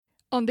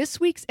On this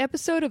week's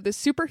episode of the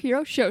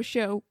Superhero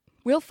Show,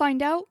 we'll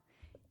find out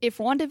if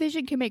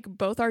WandaVision can make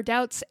both our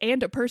doubts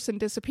and a person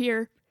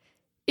disappear,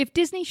 if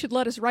Disney should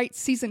let us write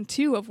Season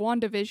 2 of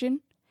WandaVision,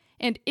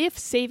 and if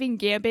saving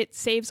Gambit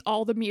saves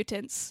all the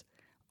mutants.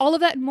 All of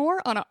that and more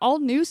on an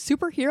all-new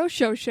Superhero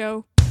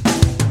Show.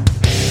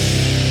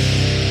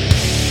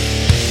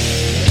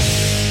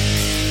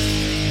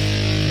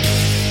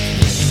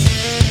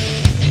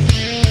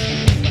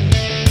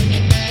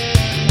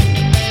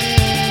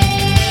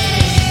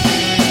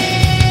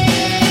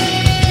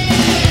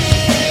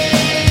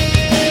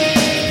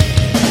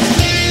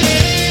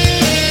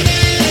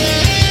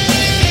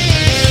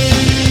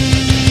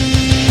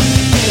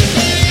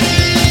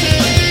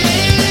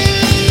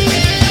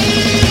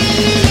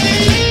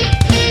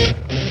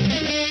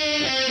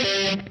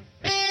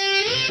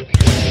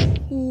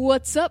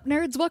 What's up,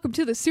 nerds? Welcome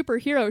to the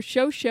Superhero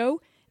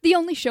Show, the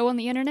only show on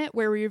the internet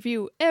where we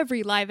review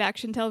every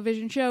live-action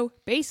television show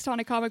based on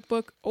a comic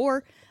book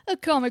or a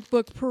comic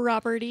book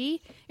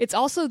property. It's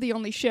also the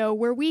only show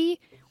where we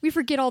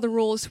forget all the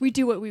rules, we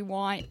do what we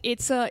want.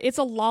 It's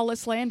a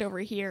lawless land over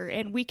here,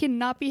 and we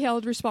cannot be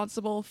held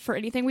responsible for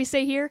anything we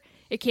say here.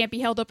 It can't be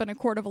held up in a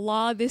court of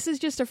law. This is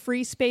just a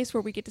free space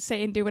where we get to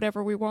say and do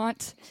whatever we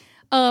want.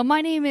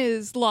 My name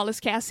is Lawless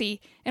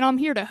Cassie, and I'm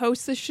here to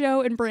host the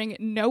show and bring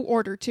no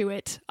order to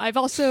it. I've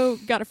also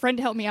got a friend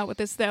to help me out with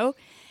this, though.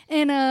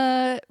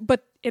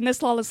 But in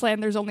this lawless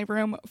land, there's only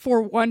room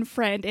for one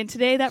friend, and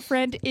today that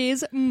friend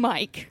is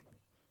Mike.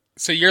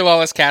 So you're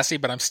Lawless Cassie,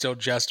 but I'm still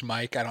just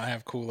Mike. I don't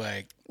have cool,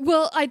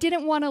 Well, I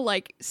didn't want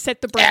to,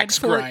 set the brand axe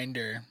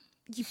grinder.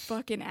 You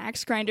fucking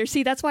axe grinder.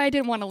 See, that's why I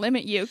didn't want to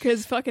limit you,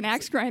 because fucking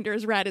axe grinder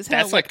is rad as hell.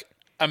 That's like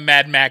a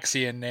Mad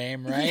Maxian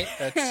name, right?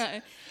 Yeah.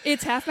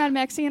 It's half Mad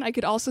Maxian. I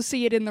could also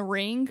see it in the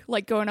ring,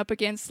 going up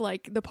against,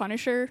 the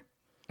Punisher.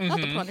 Mm-hmm.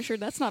 Not the Punisher.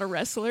 That's not a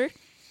wrestler.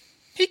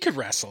 He could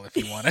wrestle if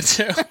he wanted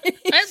to.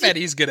 I bet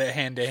he's good at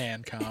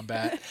hand-to-hand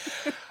combat.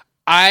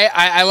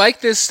 I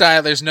like this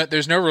style. There's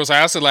no rules.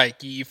 I also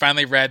you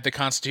finally read the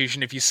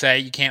Constitution. If you say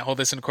you can't hold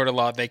this in a court of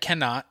law, they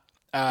cannot.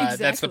 Exactly.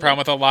 That's the problem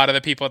with a lot of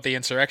the people at the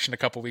insurrection a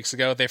couple weeks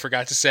ago. They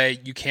forgot to say,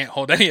 you can't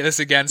hold any of this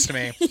against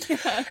me.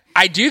 Yeah.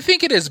 I do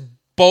think it is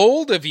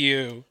bold of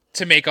you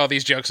to make all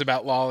these jokes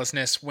about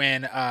lawlessness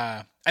when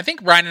I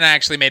think Ryan and I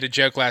actually made a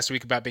joke last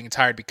week about being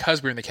tired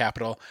because we were in the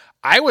Capitol.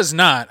 I was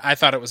not. I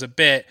thought it was a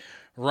bit.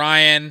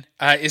 Ryan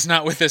is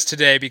not with us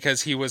today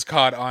because he was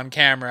caught on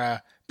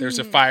camera. There's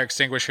a fire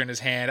extinguisher in his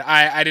hand.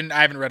 I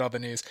haven't read all the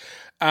news.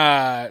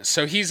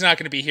 So he's not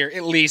going to be here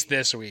at least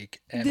this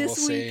week. And we'll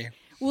see.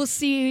 We'll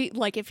see,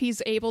 if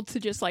he's able to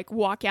just,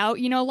 walk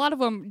out. You know, a lot of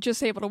them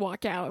just able to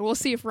walk out. We'll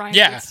see if Ryan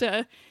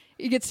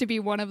gets to be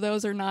one of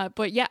those or not.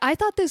 But yeah, I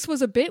thought this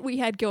was a bit we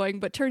had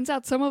going, but turns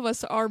out some of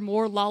us are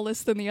more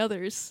lawless than the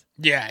others.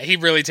 Yeah, he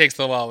really takes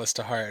the lawless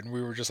to heart. And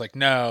we were just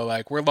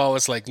no, we're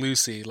lawless like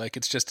Lucy.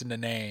 It's just in the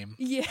name.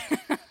 Yeah.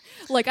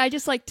 I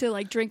just like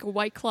to, drink a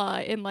White Claw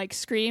and,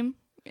 scream.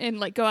 And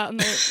go out in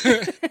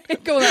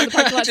the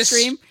parking lot, just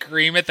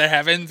scream at the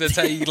heavens. That's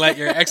how you let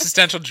your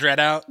existential dread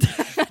out.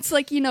 That's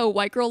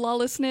white girl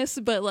lawlessness,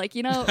 but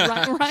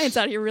Ryan's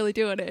out here really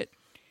doing it.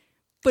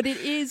 But it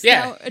is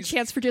now a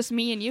chance for just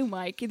me and you,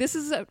 Mike. This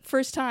is a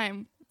first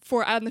time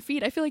for Out on the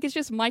Feed. I feel like it's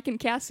just Mike and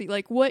Cassie.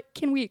 What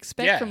can we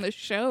expect from this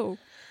show?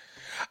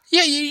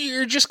 Yeah,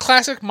 you're just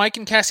classic Mike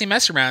and Cassie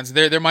mess arounds.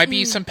 There might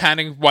be some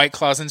pounding White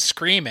Claws and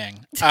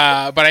screaming,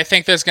 but I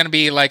think there's going to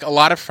be a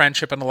lot of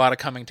friendship and a lot of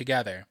coming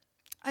together.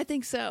 I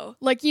think so.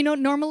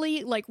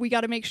 Normally, we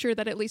got to make sure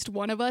that at least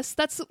one of us,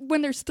 that's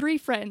when there's three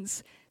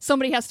friends,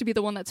 somebody has to be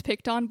the one that's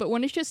picked on. But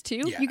when it's just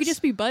two, you could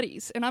just be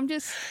buddies. And I'm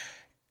just...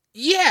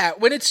 Yeah,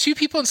 when it's two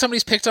people and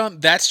somebody's picked on,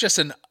 that's just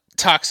an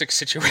toxic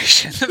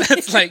situation.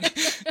 That's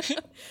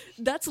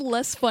That's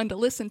less fun to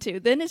listen to.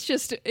 Then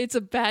it's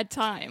a bad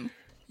time.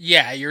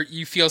 Yeah,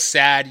 you feel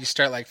sad. You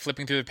start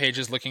flipping through the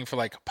pages looking for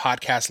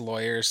podcast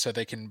lawyers so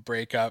they can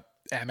break up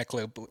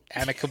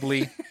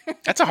amicably.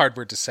 That's a hard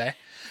word to say.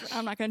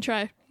 I'm not going to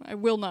try. I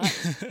will not.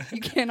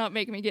 You cannot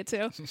make me get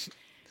to.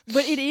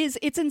 But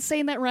it's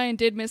insane that Ryan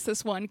did miss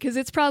this one because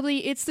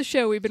it's the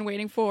show we've been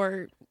waiting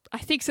for, I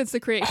think, since the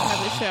creation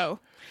of the show.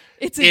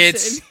 It's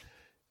insane.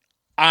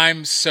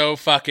 I'm so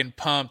fucking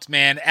pumped,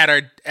 man. At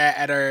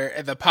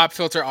the Pop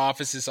Filter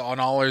offices on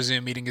all our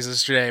Zoom meetings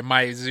yesterday,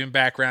 my Zoom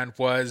background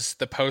was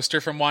the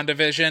poster from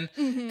WandaVision.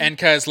 Mm-hmm. And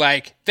because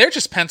they're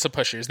just pencil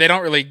pushers. They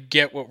don't really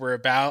get what we're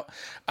about.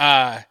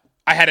 I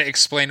had to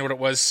explain what it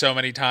was so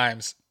many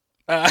times.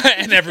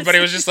 And everybody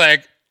was just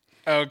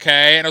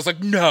okay. And I was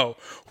no,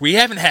 we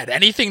haven't had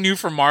anything new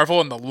from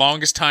Marvel in the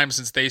longest time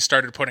since they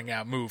started putting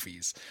out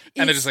movies.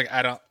 And they're just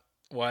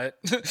what?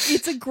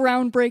 It's a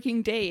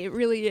groundbreaking day. It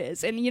really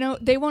is. And,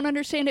 they won't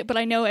understand it, but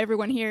I know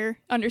everyone here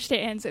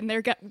understands, and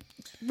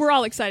we're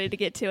all excited to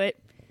get to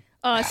it.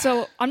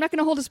 So I'm not going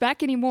to hold us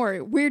back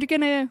anymore. We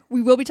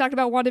will be talking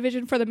about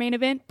WandaVision for the main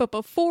event, but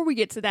before we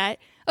get to that,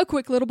 a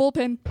quick little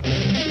bullpen.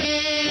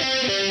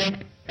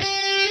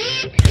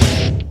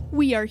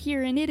 We are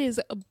here, and it is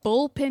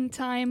bullpen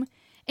time.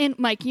 And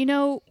Mike, we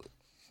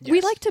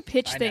like to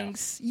pitch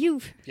things.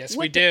 Yes,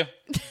 we do.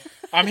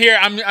 I'm here.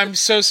 I'm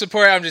so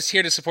supportive. I'm just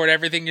here to support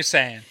everything you're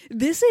saying.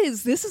 This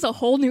is a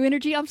whole new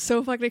energy. I'm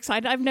so fucking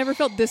excited. I've never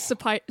felt this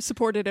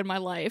supported in my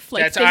life.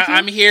 Like,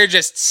 I'm here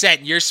just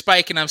setting. You're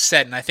spiking, I'm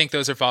setting. I think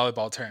those are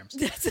volleyball terms.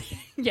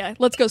 Yeah,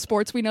 let's go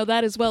sports. We know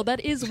that as well. That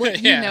is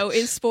what you know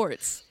is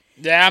sports.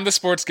 Yeah, I'm the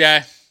sports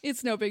guy.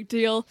 It's no big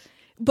deal.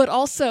 But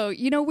also,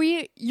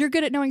 you're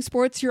good at knowing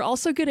sports. You're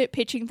also good at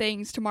pitching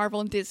things to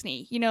Marvel and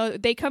Disney.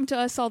 They come to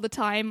us all the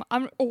time,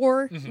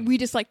 we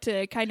just like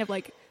to kind of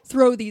like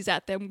throw these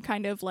at them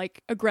kind of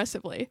like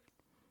aggressively.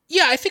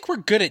 Yeah, I think we're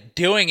good at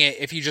doing it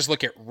if you just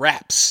look at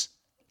reps.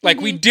 Like,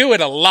 we do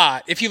it a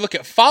lot. If you look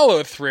at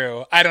follow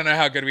through, I don't know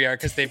how good we are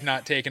because they've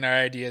not taken our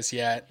ideas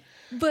yet.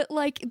 But,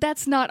 like,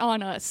 that's not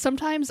on us.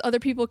 Sometimes other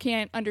people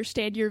can't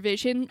understand your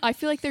vision. I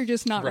feel like they're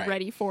just not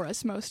ready for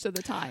us most of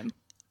the time.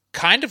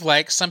 Kind of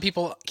like some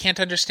people can't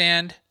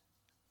understand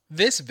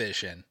this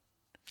vision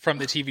from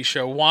the TV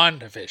show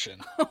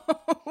WandaVision.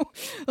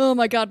 Oh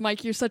my God,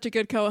 Mike, you're such a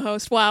good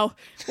co-host. Wow,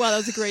 that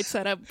was a great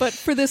setup. But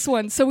for this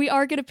one, so we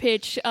are going to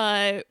pitch,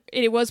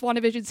 it was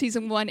WandaVision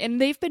Season 1,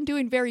 and they've been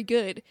doing very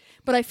good.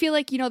 But I feel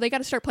like, they got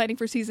to start planning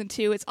for Season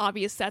 2. It's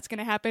obvious that's going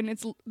to happen.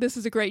 This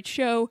is a great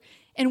show.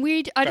 And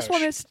I just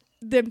want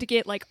them to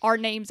get, like, our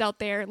names out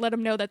there, let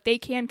them know that they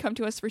can come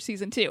to us for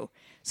Season 2.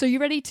 So you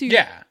ready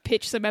to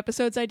pitch some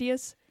episodes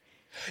ideas?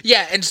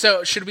 Yeah, and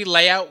so should we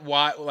lay out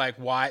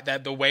why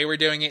that the way we're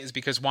doing it is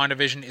because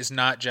WandaVision is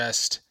not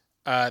just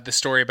the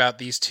story about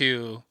these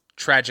two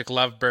tragic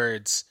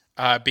lovebirds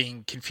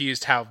being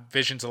confused how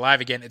Vision's alive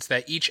again. It's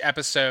that each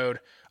episode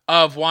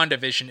of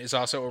WandaVision is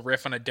also a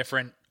riff on a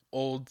different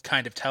old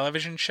kind of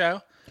television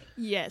show.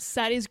 Yes,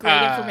 that is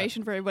great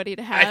information for everybody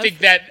to have.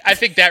 I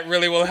think that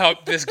really will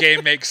help this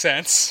game make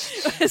sense.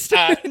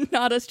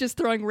 Not us just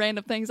throwing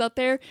random things out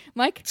there.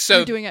 Mike,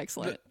 you're doing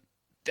excellent.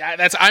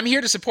 I'm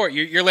here to support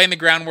you. You're laying the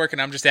groundwork,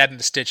 and I'm just adding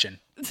the stitching.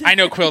 I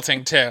know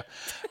quilting too.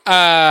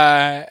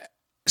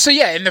 So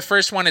yeah, in the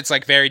first one, it's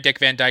like very Dick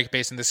Van Dyke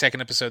based. In the second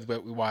episode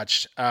that we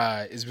watched,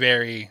 is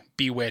very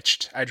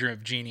Bewitched, I Dream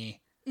of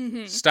Jeannie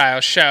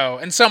style show.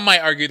 And some might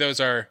argue those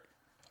are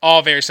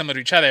all very similar to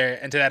each other.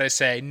 And to that I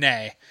say,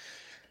 nay.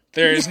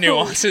 There's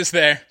nuances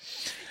there.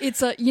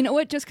 It's you know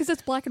what? Just because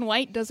it's black and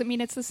white doesn't mean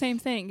it's the same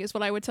thing. Is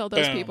what I would tell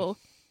those people.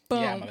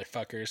 Boom. Yeah,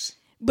 motherfuckers.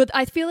 But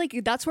I feel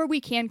like that's where we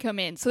can come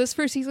in. So this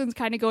first season's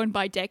kind of going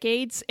by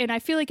decades, and I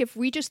feel like if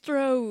we just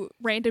throw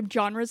random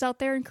genres out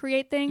there and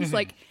create things,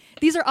 like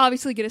these are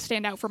obviously going to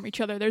stand out from each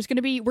other.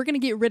 We're going to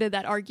get rid of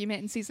that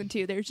argument in Season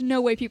 2. There's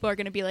no way people are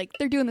going to be like,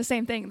 they're doing the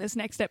same thing in this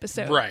next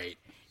episode. Right.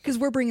 Because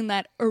we're bringing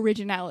that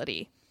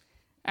originality.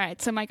 All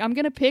right, so Mike, I'm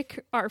going to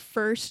pick our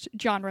first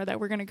genre that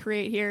we're going to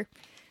create here.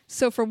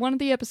 So for one of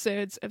the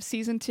episodes of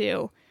Season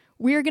 2,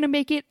 we are going to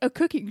make it a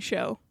cooking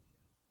show.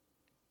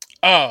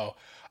 Oh,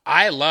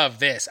 I love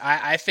this.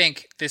 I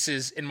think this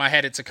is, in my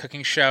head, it's a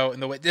cooking show.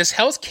 And does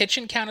Hell's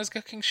Kitchen count as a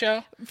cooking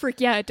show?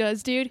 Frick, yeah, it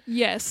does, dude.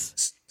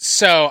 Yes.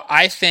 So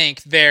I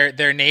think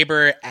their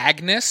neighbor,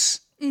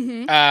 Agnes,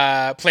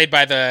 played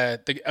by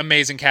the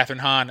amazing Catherine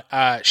Hahn,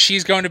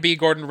 she's going to be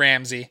Gordon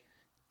Ramsay.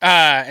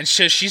 And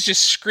she's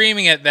just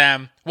screaming at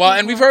them. Well,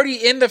 and we've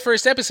already, in the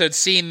first episode,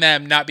 seen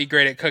them not be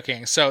great at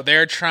cooking. So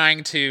they're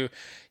trying to,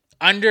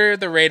 under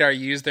the radar,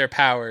 use their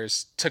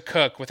powers to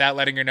cook without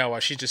letting her know while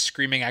she's just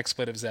screaming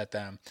expletives at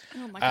them.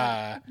 Oh my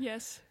God.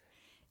 Yes.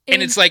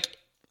 And it's like,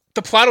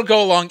 the plot will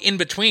go along in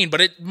between,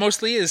 but it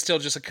mostly is still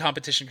just a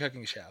competition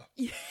cooking show.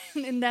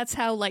 And that's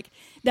how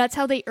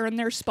they earn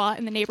their spot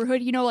in the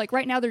neighborhood. Like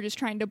right now they're just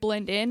trying to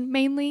blend in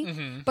mainly.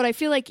 But I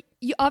feel like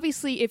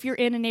obviously if you're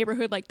in a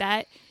neighborhood like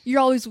that, you're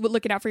always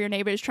looking out for your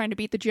neighbors, trying to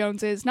beat the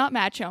Joneses, not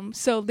match them.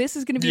 So this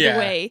is going to be the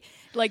way.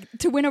 Like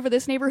to win over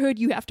this neighborhood,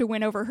 you have to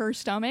win over her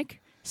stomach.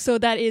 So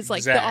that is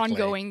like the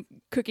ongoing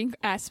cooking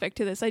aspect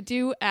to this. I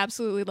do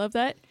absolutely love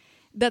that.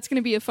 That's going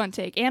to be a fun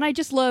take. And I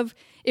just love,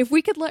 if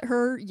we could let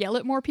her yell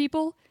at more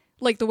people,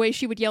 like the way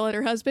she would yell at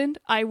her husband,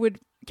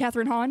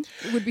 Catherine Hahn,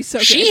 it would be so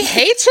good. She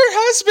hates her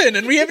husband,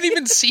 and we haven't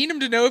even seen him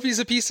to know if he's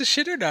a piece of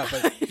shit or not,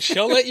 but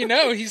she'll let you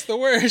know he's the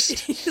worst.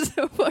 He's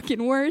the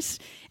fucking worst.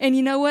 And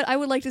you know what? I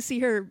would like to see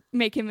her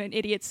make him an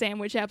idiot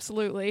sandwich,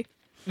 absolutely.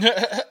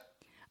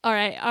 All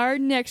right, our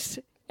next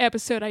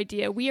episode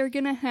idea, we are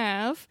going to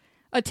have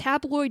a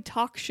tabloid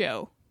talk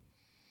show.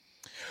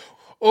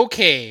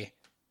 Okay.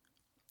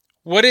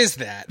 What is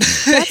that?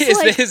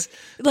 That's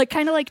like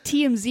kind of like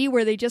TMZ,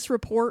 where they just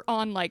report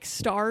on like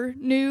star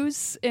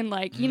news and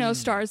like,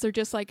 stars, they're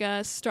just like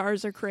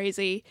stars are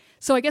crazy.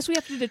 So I guess we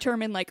have to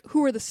determine like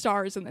who are the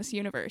stars in this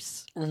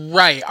universe.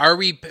 Right.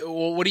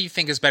 What do you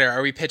think is better?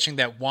 Are we pitching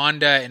that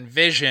Wanda and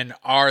Vision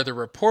are the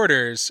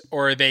reporters,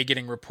 or are they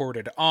getting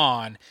reported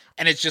on?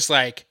 And it's just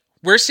like,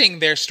 we're seeing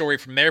their story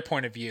from their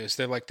point of view.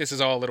 So they're like, this is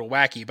all a little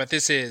wacky, but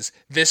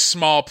this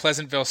small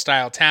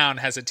Pleasantville-style town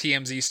has a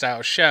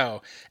TMZ-style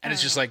show. And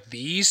it's just like,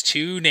 these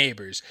two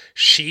neighbors,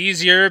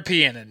 she's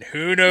European, and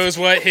who knows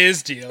what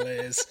his deal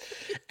is.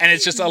 And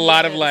it's just a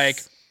lot of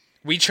like,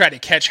 we try to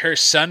catch her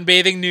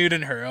sunbathing nude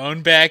in her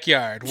own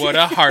backyard. What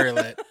a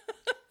harlot.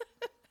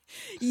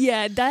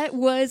 Yeah, that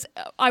was.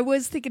 I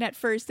was thinking at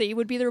first they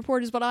would be the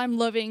reporters, but I'm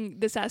loving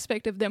this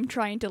aspect of them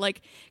trying to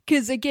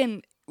because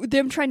again,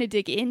 them trying to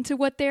dig into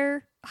what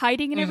they're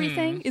hiding and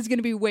everything is going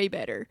to be way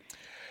better.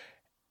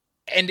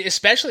 And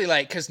especially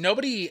because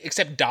nobody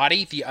except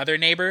Dottie, the other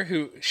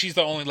neighbor, she's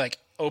the only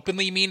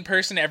openly mean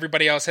person.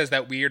 Everybody else has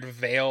that weird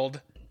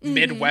veiled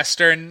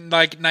Midwestern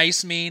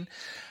nice mean.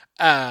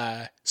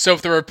 So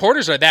if the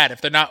reporters are that,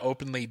 if they're not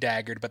openly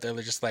daggered, but they're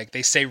just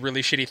they say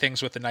really shitty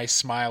things with a nice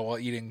smile while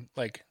eating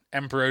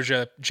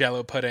ambrosia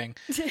jello pudding,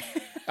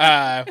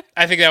 I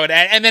think that would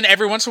add. And then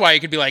every once in a while you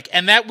could be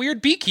and that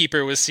weird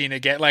beekeeper was seen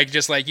again.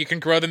 You can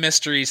grow the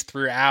mysteries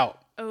throughout.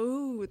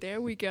 Oh,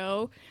 there we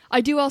go.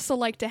 I do also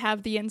like to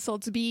have the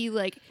insults be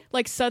like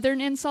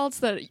Southern insults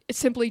that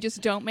simply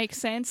just don't make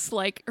sense.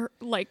 Like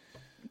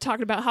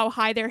talking about how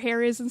high their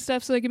hair is and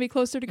stuff so they can be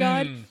closer to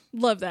God.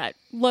 Love that.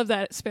 Love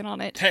that spin on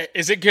it. Hey,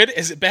 is it good?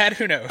 Is it bad?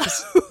 Who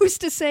knows? Who's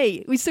to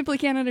say? We simply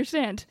can't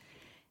understand.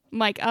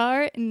 Mike,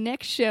 our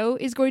next show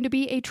is going to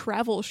be a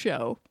travel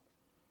show.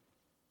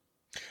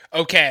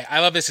 Okay, I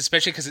love this,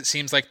 especially because it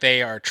seems like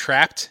they are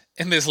trapped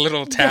in this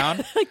little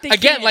town.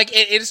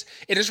 It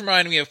is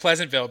reminding me of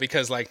Pleasantville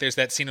because there's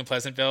that scene in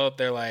Pleasantville.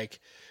 They're well,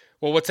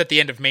 what's at the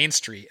end of Main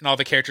Street? And all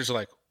the characters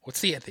are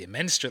what's the end of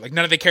Main Street?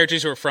 None of the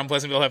characters who are from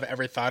Pleasantville have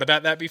ever thought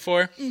about that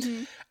before.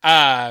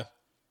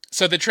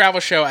 So the travel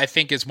show, I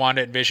think, is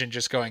Wanda and Vision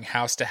just going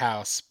house to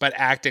house, but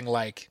acting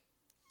like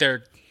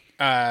they're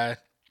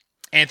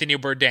Anthony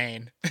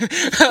Bourdain,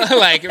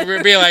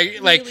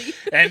 really?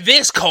 And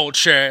this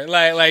culture,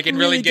 and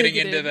really getting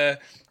into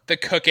the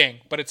cooking,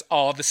 but it's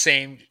all the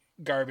same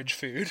garbage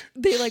food.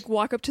 They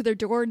walk up to their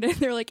door and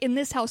they're in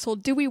this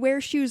household, do we wear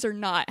shoes or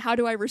not? How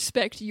do I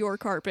respect your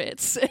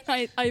carpets?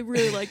 And I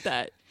really like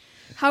that.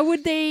 How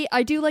would they?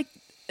 I do like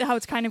how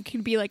it's kind of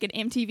could be like an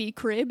MTV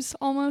Cribs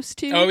almost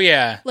too. Oh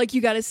yeah, you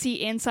got to see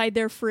inside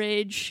their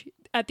fridge.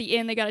 At the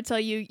end, they got to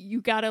tell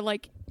you gotta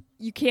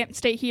you can't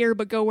stay here,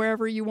 but go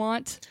wherever you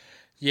want.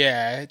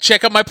 Yeah,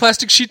 check out my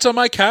plastic sheets on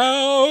my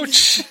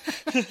couch.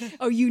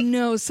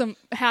 Oh,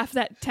 half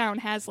that town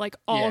has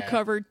all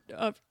covered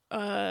of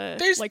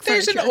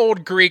there's an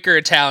old Greek or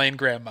Italian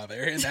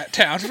grandmother in that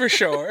town for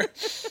sure.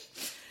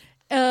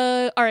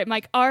 All right,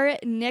 Mike, our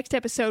next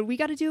episode, we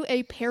got to do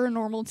a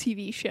paranormal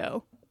TV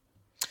show.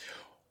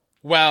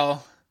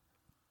 Well,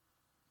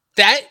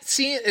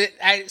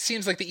 it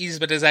seems like the easiest,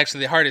 but is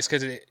actually the hardest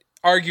because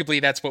arguably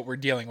that's what we're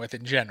dealing with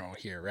in general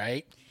here,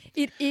 right?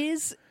 It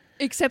is.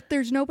 Except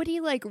there's nobody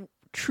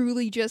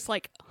truly just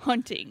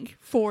hunting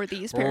for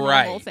these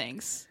paranormal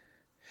things.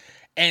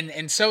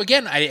 And so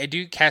again, I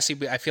do,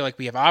 Cassie, I feel like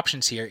we have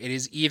options here. It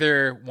is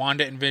either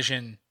Wanda and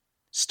Vision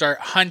start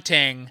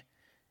hunting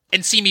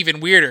and seem even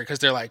weirder because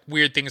they're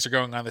weird things are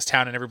going on in this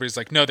town and everybody's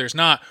no, there's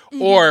not.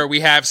 Mm-hmm. Or we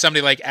have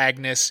somebody like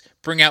Agnes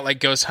bring out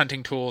ghost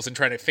hunting tools and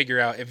try to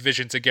figure out if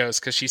Vision's a ghost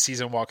because she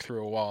sees him walk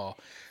through a wall.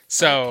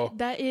 So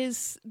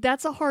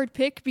that's a hard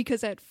pick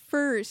because at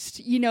first,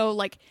 you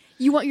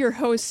want your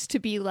hosts to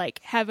be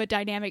have a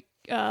dynamic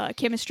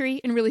chemistry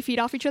and really feed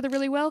off each other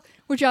really well,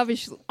 which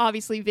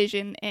obviously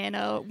Vision and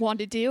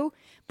Wanda do.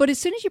 But as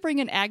soon as you bring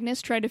in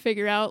Agnes trying to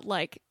figure out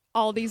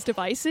all these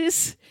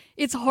devices,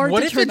 it's hard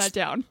to turn that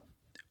down.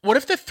 What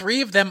if the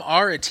three of them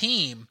are a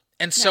team?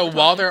 And so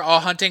while they're all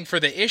hunting for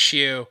the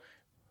issue,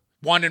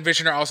 Wanda and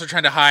Vision are also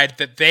trying to hide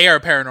that they are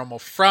paranormal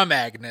from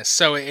Agnes.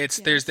 So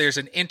there's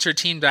an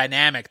inter-team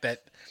dynamic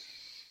that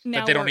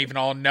they don't even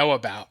all know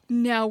about.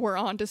 Now we're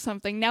on to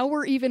something. Now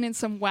we're even in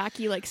some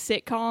wacky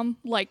sitcom,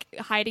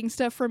 hiding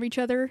stuff from each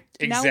other.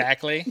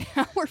 Exactly.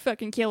 Now we're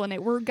fucking killing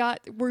it. We're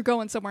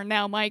going somewhere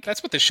now, Mike.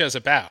 That's what this show's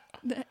about.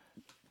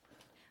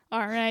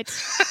 All right.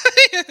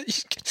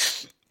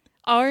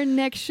 Our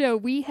next show,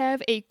 we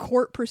have a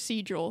court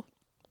procedural.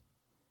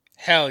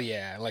 Hell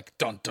yeah.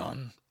 Dun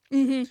dun.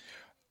 Mm-hmm.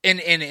 And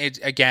it,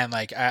 again,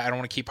 I don't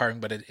want to keep harping,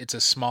 but it's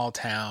a small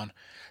town.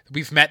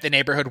 We've met the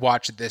neighborhood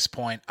watch at this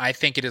point. I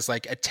think it is a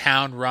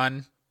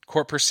town-run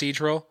court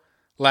procedural.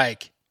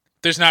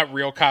 There's not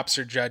real cops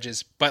or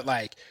judges,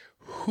 but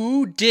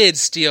who did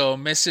steal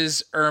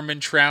Mrs.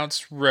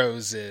 Ermintrout's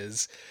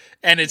roses?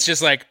 And it's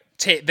just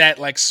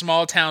that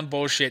small town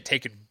bullshit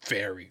taken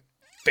very,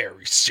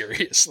 very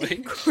seriously.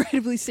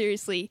 Incredibly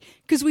seriously.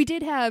 Because we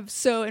did have,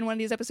 in one of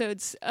these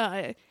episodes,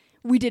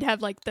 we did have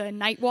the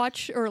night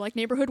watch or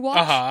neighborhood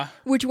watch,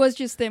 which was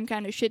just them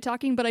kind of shit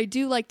talking. But I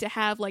do like to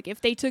have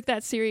if they took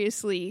that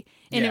seriously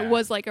and it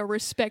was a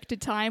respected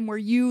time where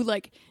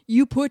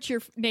you put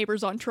your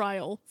neighbors on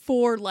trial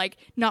for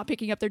not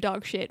picking up their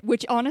dog shit,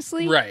 which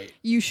honestly,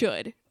 you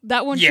should.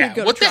 That one should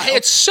go to trial.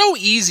 It's so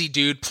easy,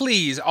 dude.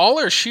 Please, all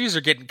our shoes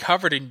are getting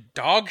covered in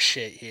dog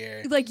shit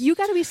here. You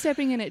got to be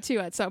stepping in it too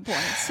at some point.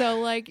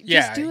 So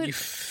just do it. You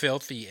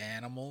filthy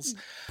animals,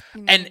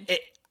 and.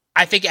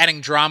 I think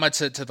adding drama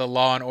to the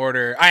Law and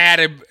Order. I had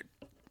to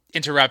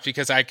interrupt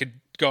because I could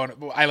go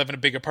on. I live in a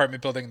big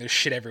apartment building. There's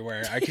shit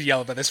everywhere. I could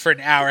yell about this for an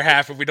hour and a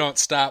half if we don't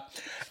stop.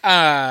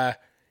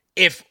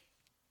 If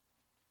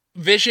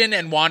Vision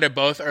and Wanda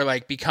both are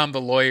become the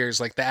lawyers,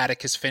 the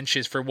Atticus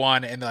Finches for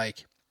one, and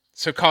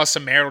cause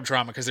some marital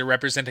drama because they're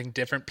representing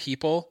different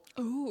people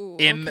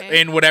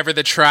in whatever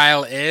the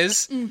trial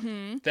is.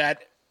 Mm-hmm.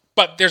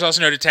 But there's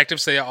also no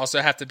detectives, so they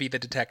also have to be the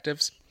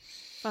detectives.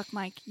 Fuck,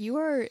 Mike, you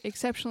are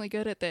exceptionally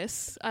good at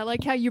this. I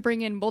like how you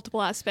bring in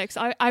multiple aspects.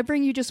 I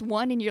bring you just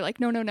one, and you're like,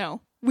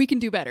 no, we can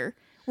do better.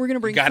 We're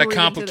gonna bring. Gotta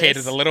complicate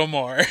it a little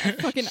more.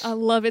 I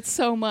love it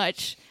so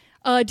much.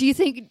 Do you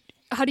think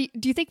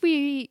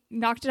we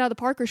knocked it out of the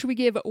park, or should we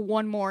give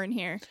one more in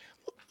here?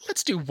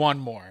 Let's do one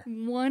more.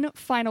 One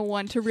final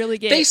one to really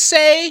get. They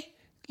say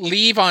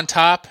leave on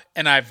top,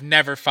 and I've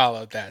never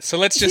followed that. So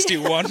let's just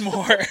do one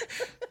more.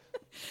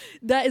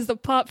 That is the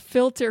pop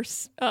filter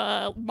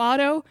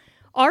motto.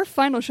 Our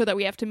final show that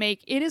we have to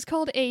make, it is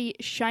called a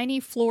shiny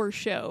floor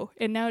show.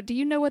 And now, do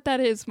you know what that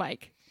is,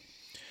 Mike?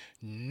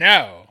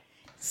 No.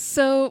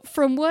 So,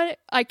 from what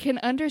I can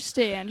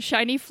understand,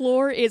 shiny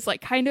floor is like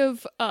kind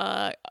of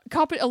a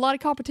lot of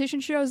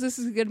competition shows. This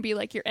is going to be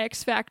like your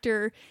X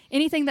Factor,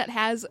 anything that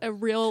has a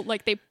real,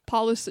 like they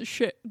polish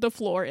the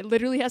floor. It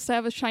literally has to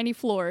have a shiny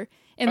floor.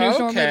 And there's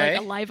normally like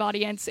a live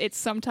audience. It's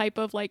some type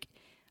of like,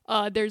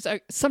 there's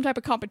some type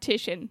of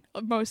competition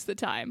most of the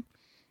time.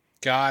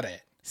 Got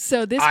it.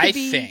 So this could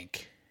be...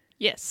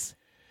 Yes.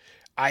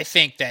 I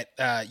think that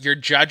your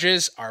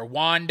judges are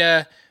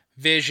Wanda,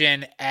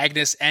 Vision,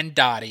 Agnes, and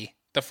Dottie.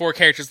 The 4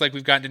 characters like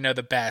we've gotten to know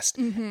the best.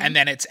 Mm-hmm. And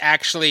then it's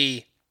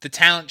actually... The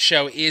talent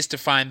show is to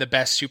find the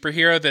best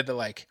superhero that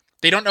like...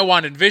 They don't know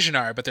Wanda and Vision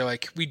are, but they're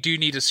like, we do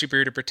need a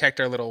superhero to protect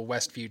our little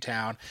Westview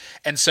town.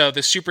 And so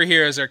the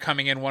superheroes are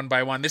coming in one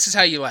by one. This is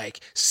how you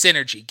like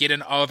synergy, get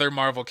in other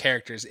Marvel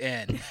characters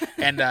in.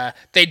 And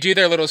they do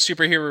their little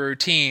superhero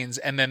routines,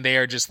 and then they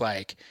are just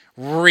like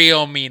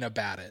real mean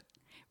about it.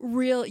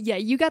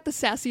 You got the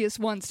sassiest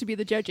ones to be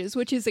the judges,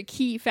 which is a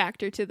key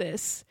factor to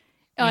this.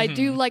 I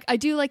do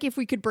like if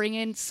we could bring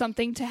in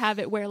something to have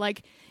it where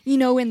like, you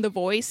know, in The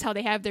Voice, how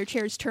they have their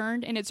chairs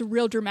turned and it's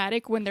real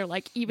dramatic when they're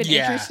like even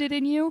interested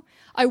in you.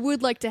 I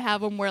would like to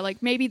have them where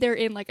like maybe they're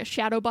in like a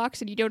shadow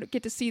box and you don't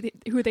get to see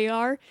who they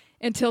are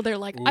until they're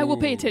like, I will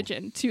pay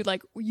attention to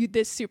like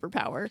this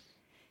superpower.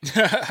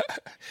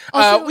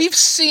 Also, we've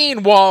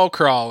seen wall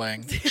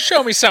crawling.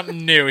 Show me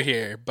something new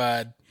here,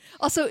 bud.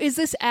 Also, is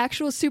this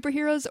actual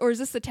superheroes or is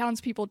this the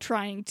townspeople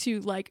trying to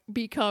like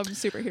become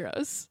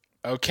superheroes?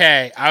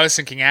 Okay, I was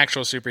thinking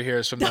actual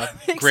superheroes from the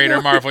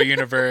greater Marvel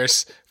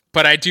universe,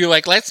 but I do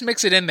like, let's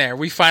mix it in there.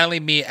 We finally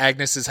meet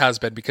Agnes's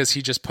husband because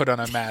he just put on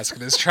a mask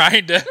and is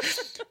trying to,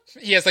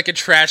 he has like a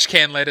trash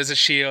can lid as a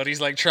shield. He's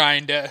like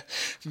trying to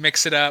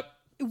mix it up.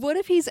 What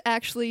if he's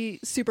actually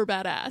super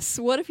badass?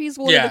 What if he's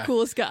one of the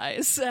coolest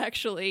guys,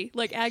 actually?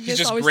 Like Agnes he's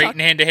just always great in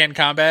hand-to-hand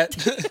combat.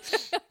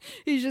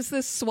 He's just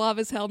this suave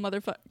as hell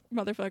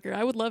motherfucker.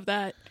 I would love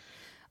that.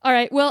 All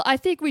right, well, I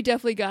think we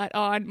definitely got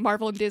on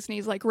Marvel and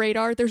Disney's like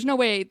radar. There's no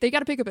way. They got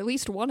to pick up at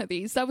least one of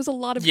these. That was a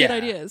lot of good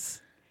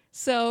ideas.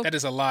 So that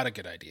is a lot of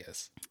good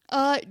ideas.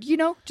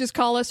 Just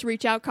call us,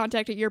 reach out,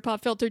 contact at Your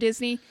Pop Filter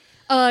Disney.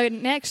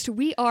 Next,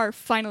 we are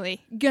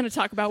finally going to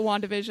talk about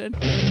WandaVision.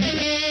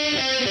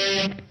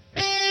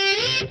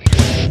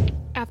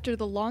 After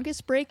the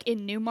longest break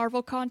in new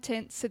Marvel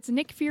content since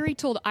Nick Fury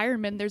told Iron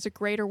Man there's a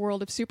greater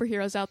world of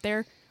superheroes out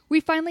there, we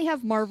finally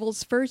have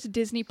Marvel's first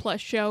Disney Plus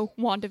show,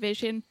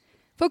 WandaVision.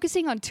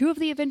 Focusing on 2 of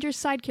the Avengers'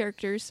 side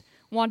characters,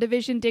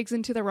 WandaVision digs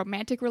into the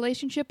romantic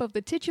relationship of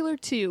the titular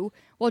 2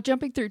 while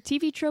jumping through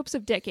TV tropes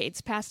of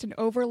decades past an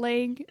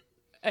overlaying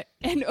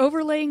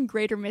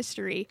greater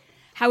mystery.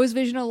 How is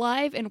Vision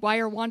alive, and why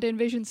are Wanda and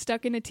Vision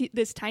stuck in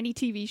this tiny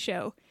TV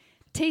show?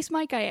 Taste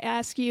Mike, I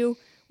ask you,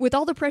 with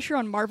all the pressure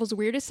on Marvel's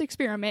weirdest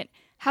experiment,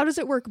 how does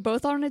it work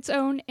both on its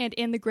own and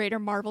in the greater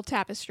Marvel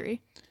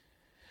tapestry?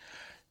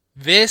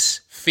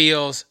 This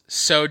feels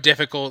so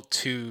difficult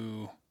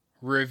to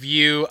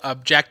review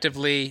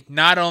objectively,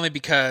 not only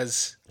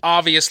because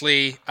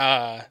obviously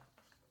the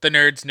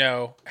nerds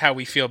know how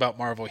we feel about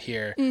Marvel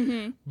here,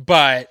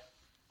 but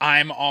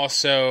I'm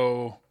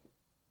also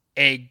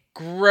a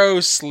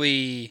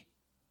grossly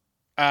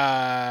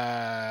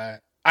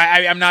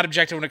I'm not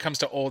objective when it comes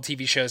to old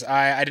TV shows.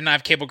 I didn't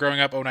have cable growing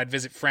up, but when I'd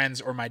visit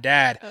friends or my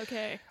dad,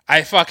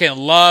 I fucking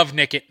love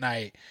Nick at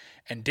Night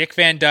and Dick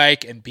Van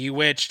Dyke and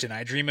Bewitched and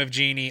I Dream of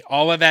Jeannie.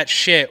 All of that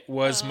shit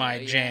was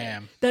my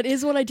jam. That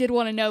is what I did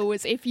want to know,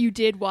 was if you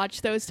did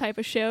watch those type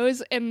of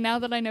shows. And now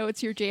that I know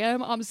it's your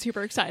jam, I'm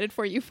super excited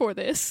for you for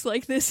this.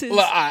 Like, this is...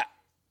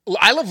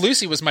 I Love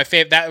Lucy was my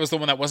favorite. That was the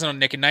one that wasn't on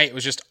Nick at Night. It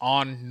was just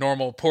on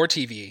normal poor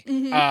TV.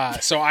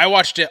 So I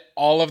watched it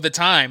all of the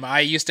time. I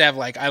used to have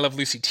like I Love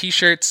Lucy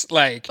t-shirts.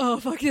 Like, oh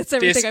fuck, that's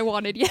everything I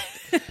wanted. Yeah.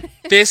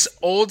 This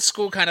old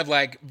school kind of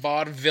like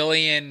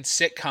vaudevillian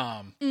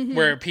sitcom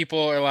where people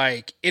are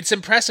like, it's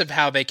impressive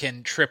how they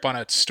can trip on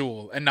a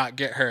stool and not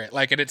get hurt.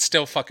 Like, and it's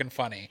still fucking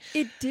funny.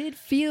 It did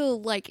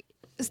feel like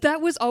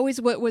that was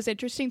always what was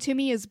interesting to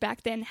me, is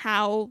back then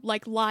how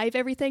like live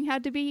everything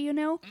had to be, you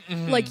know?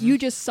 Like, you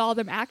just saw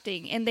them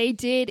acting, and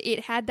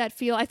it had that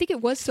feel. I think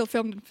it was still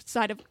filmed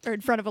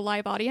in front of a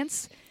live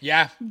audience.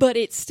 Yeah. But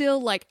it's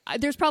still like,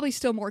 there's probably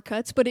still more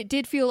cuts, but it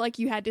did feel like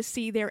you had to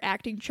see their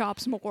acting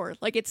chops more.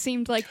 Like, it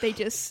seemed like they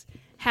just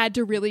had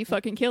to really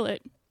fucking kill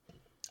it.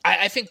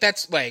 I think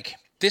that's like,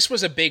 this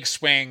was a big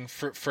swing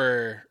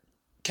for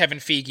Kevin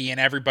Feige and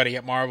everybody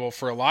at Marvel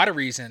for a lot of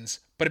reasons.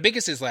 But the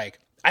biggest is like,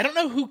 I don't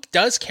know who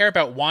does care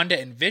about Wanda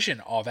and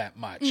Vision all that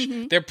much.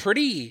 Mm-hmm. They're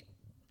pretty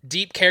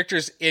deep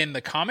characters in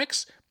the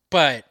comics,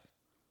 but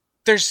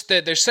there's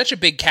such a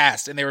big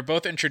cast, and they were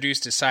both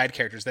introduced as side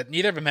characters that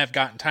neither of them have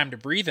gotten time to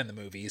breathe in the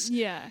movies.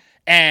 Yeah.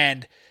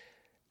 And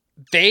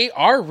they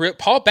are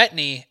Paul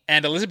Bettany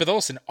and Elizabeth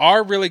Olsen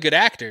are really good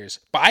actors,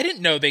 but I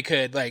didn't know they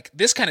could, like,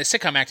 this kind of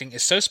sitcom acting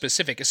is so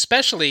specific,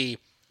 especially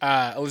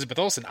Elizabeth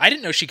Olsen. I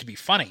didn't know she could be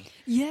funny.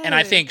 Yeah. And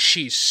I think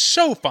she's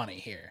so funny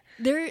here.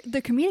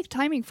 The comedic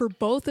timing for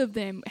both of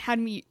them had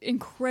me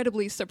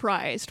incredibly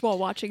surprised while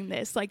watching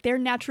this. Like, their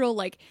natural,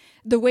 like,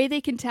 the way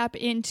they can tap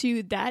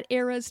into that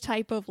era's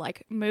type of,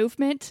 like,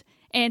 movement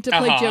and to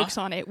play jokes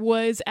on it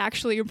was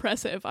actually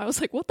impressive. I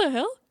was like, what the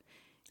hell?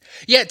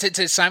 Yeah,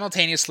 to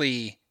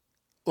simultaneously,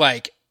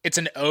 like, it's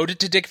an ode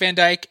to Dick Van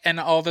Dyke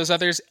and all those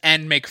others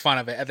and make fun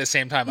of it at the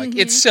same time. Like,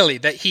 it's silly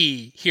that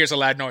he hears a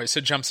loud noise,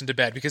 so jumps into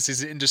bed because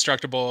he's an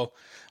indestructible,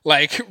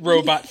 like,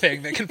 robot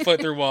thing that can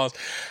float through walls.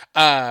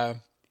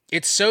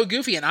 It's so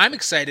goofy, and I'm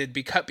excited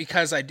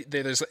because I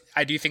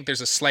do think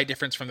there's a slight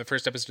difference from the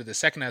first episode to the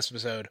second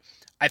episode.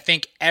 I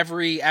think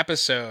every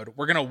episode,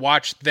 we're going to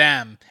watch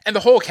them, and the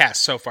whole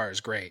cast so far is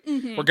great.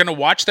 Mm-hmm. We're going to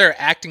watch their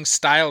acting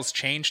styles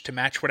change to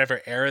match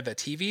whatever era the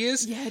TV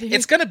is. Yeah,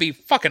 it's going to be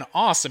fucking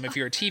awesome if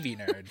you're a TV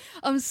nerd.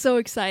 I'm so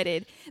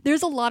excited.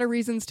 There's a lot of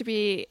reasons to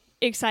be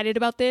excited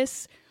about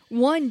this.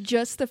 One,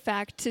 just the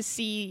fact to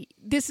see,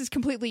 this is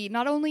completely,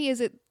 not only is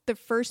it the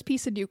first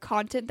piece of new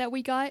content that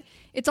we got,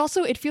 it's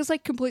also, it feels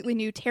like completely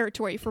new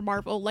territory for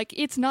Marvel. Like,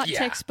 it's not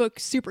textbook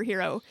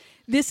superhero.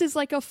 This is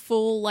like a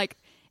full, like,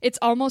 it's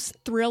almost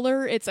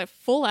thriller. It's a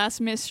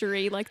full-ass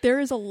mystery. Like, there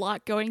is a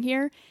lot going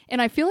here,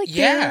 and I feel like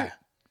they're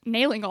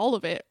nailing all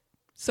of it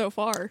so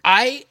far.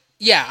 I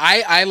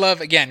love,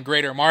 again,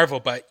 greater Marvel,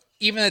 but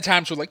even the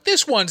times where, like,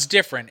 this one's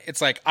different,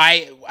 it's like,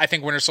 I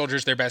think Winter Soldier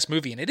is their best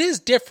movie, and it is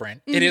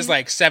different. Mm-hmm. It is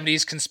like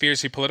 70s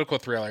conspiracy political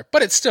thriller,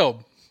 but it's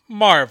still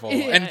Marvel.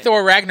 Yeah. And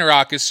Thor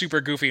Ragnarok is super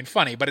goofy and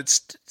funny, but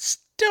it's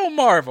still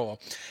Marvel.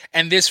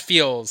 And this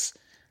feels,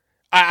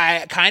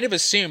 I kind of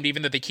assumed,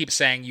 even though they keep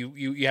saying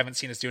you haven't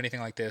seen us do anything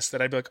like this,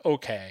 that I'd be like,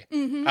 okay.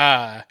 Mm-hmm.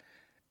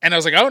 And I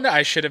was like, oh no,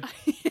 I should have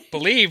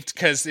believed,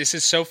 because this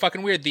is so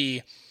fucking weird.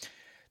 The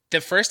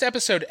first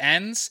episode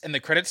ends and the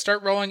credits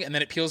start rolling, and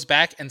then it peels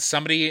back and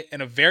somebody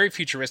in a very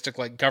futuristic,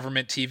 like,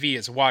 government TV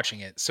is watching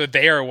it. So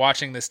they are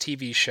watching this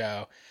TV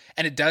show,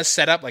 and it does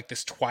set up like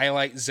this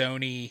Twilight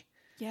Zone-y.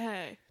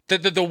 Yeah.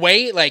 The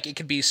way, like, it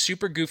could be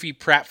super goofy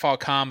pratfall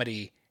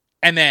comedy,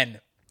 and then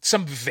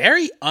some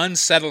very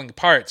unsettling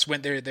parts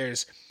when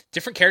there's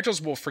different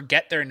characters will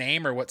forget their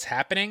name or what's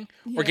happening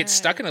or get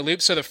stuck in a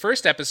loop. So the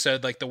first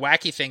episode, like, the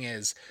wacky thing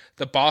is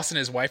the boss and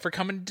his wife are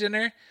coming to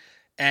dinner,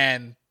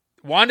 and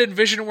Wanda and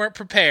Vision weren't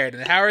prepared,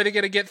 and how are they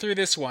going to get through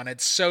this one?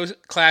 It's so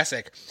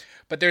classic.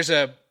 But there's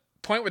a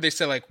point where they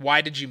say, like,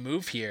 why did you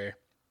move here?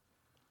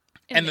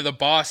 And then the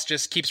boss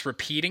just keeps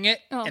repeating it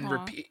and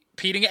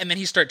repeating it, and then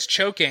he starts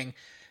choking,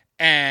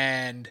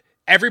 and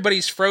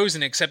everybody's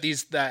frozen except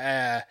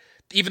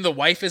even the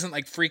wife isn't,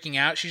 like, freaking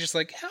out. She's just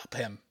like, help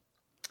him.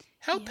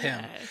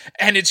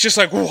 And it's just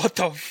like, what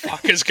the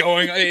fuck is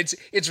going on?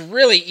 It's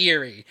really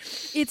eerie.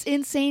 It's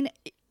insane.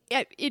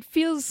 It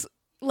feels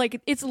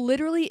like it's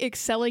literally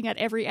excelling at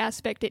every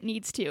aspect it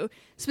needs to,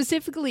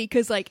 specifically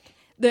because, like,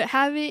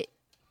 have it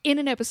in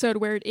an episode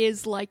where it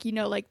is, like, you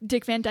know, like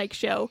Dick Van Dyke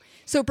Show,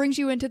 so it brings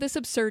you into this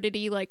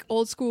absurdity, like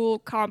old school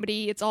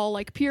comedy. It's all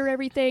like pure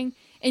everything,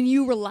 and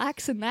you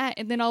relax in that,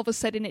 and then all of a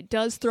sudden it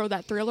does throw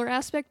that thriller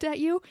aspect at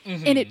you.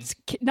 Mm-hmm. And it's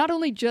not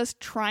only just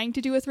trying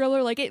to do a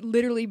thriller, like, it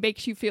literally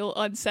makes you feel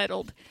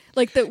unsettled,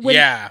 like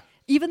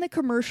even the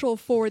commercial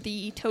for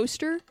the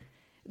toaster,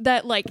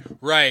 that, like,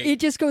 it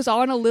just goes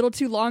on a little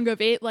too long of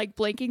it, like,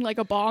 blinking like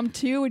a bomb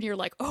too, and you're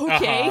like,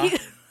 okay.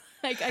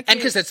 Like, and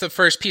because that's the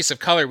first piece of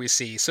color we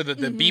see, so that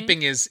the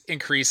beeping is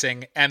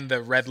increasing and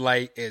the red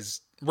light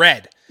is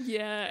red.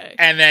 Yeah.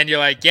 And then you're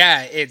like,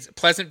 it's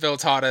Pleasantville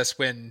taught us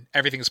when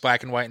everything's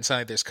black and white and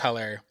suddenly there's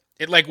color.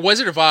 It, like,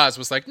 Wizard of Oz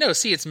was like, no,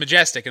 see, it's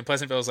majestic, and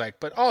Pleasantville was like,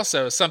 but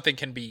also something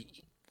can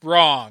be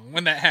wrong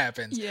when that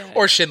happens. Yeah.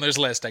 Or Schindler's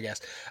List, I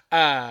guess.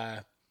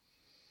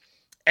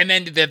 And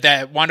then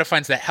that Wanda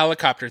finds that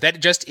helicopter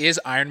that just is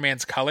Iron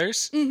Man's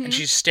colors, and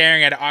she's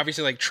staring at it,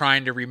 obviously, like,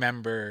 trying to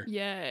remember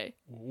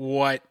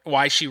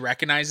why she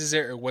recognizes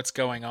it or what's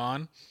going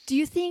on. Do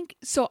you think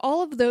so?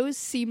 All of those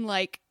seem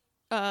like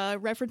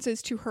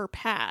references to her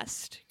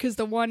past, because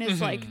the one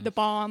is like the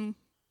bomb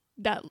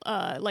that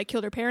like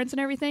killed her parents and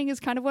everything is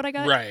kind of what I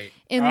got. Right.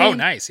 And then,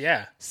 nice,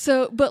 yeah.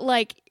 So, but,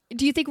 like,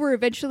 do you think we're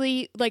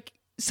eventually, like?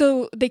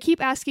 So they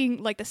keep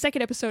asking, like, the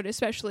second episode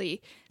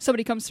especially,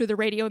 somebody comes through the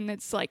radio and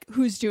it's like,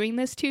 who's doing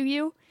this to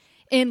you?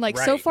 And, like,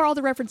 so far all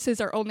the references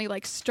are only,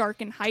 like,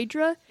 Stark and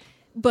Hydra,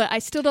 but I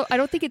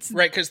don't think it's...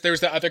 Right, because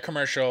there's the other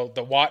commercial,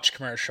 the watch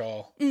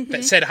commercial,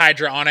 that said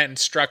Hydra on it, and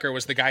Strucker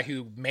was the guy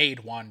who made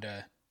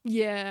Wanda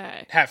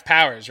have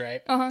powers,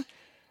 right? Uh-huh.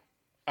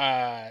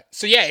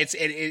 So yeah,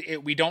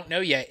 we don't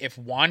know yet if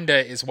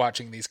Wanda is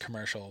watching these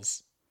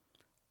commercials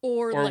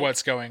or like,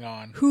 what's going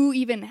on. Who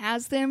even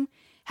has them?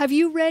 Have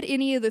you read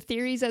any of the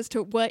theories as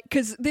to what?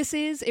 Because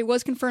it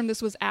was confirmed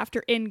this was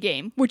after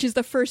Endgame, which is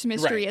the first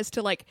mystery as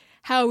to like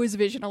how is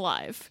Vision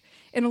alive?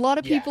 And a lot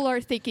of people are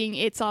thinking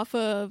it's off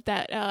of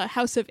that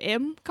House of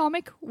M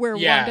comic where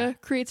Wanda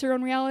creates her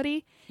own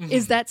reality. Mm-hmm.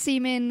 Is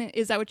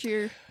that what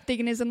you're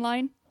thinking is in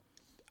line?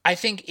 I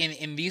think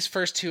in these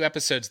first 2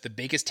 episodes, the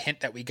biggest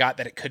hint that we got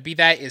that it could be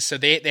that is so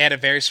they had a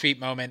very sweet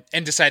moment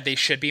and decide they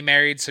should be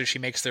married. So she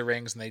makes their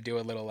rings and they do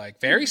a little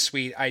like very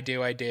sweet, I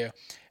do.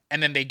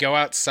 And then they go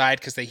outside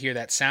because they hear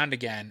that sound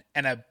again.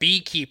 And a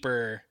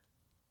beekeeper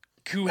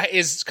who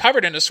is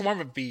covered in a swarm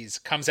of bees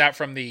comes out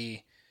from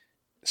the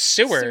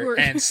sewer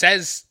and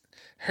says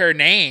her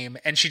name.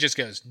 And she just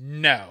goes,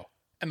 no.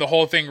 And the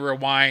whole thing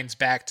rewinds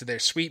back to their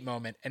sweet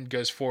moment and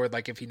goes forward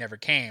like if he never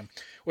came,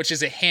 which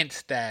is a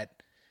hint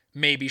that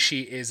maybe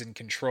she is in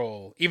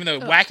control, even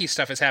though wacky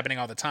stuff is happening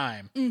all the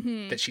time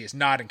that she is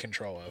not in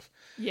control of.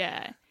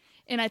 Yeah.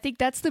 And I think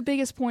that's the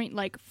biggest point,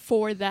 like,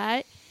 for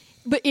that.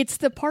 But it's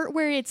the part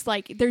where it's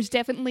like there's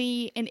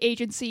definitely an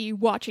agency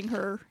watching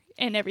her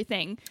and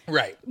everything.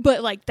 Right.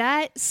 But like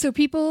that, so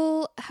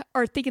people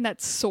are thinking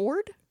that's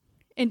Sword.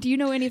 And do you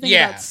know anything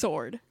about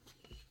Sword?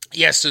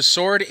 Yes, so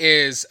Sword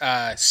is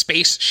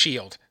space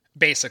shield,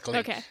 basically.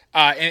 Okay.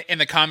 In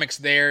the comics,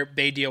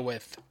 they deal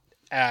with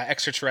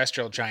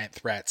extraterrestrial giant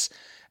threats.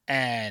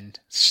 And,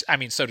 I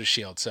mean, so does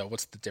Shield, so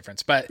what's the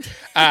difference? But,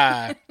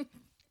 and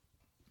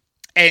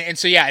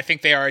so, yeah, I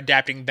think they are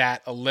adapting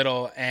that a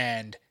little.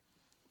 And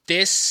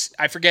this,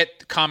 I forget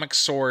the comic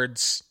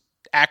Sword's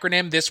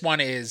acronym. This one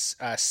is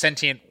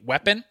Sentient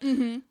Weapon.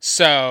 Mm-hmm.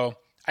 So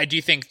I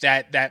do think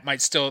that that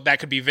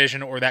could be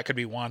Vision or that could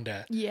be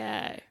Wanda.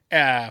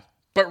 Yeah.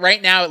 But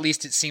right now, at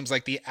least it seems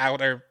like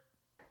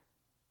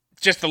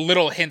just the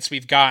little hints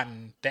we've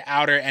gotten, the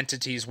outer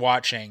entities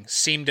watching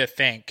seem to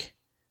think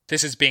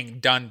this is being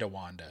done to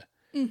Wanda.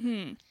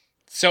 Mm-hmm.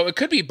 So it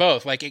could be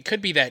both. Like, it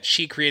could be that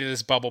she created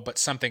this bubble, but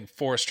something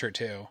forced her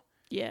to.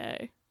 Yeah.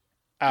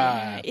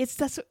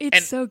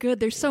 It's so good.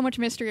 There's so much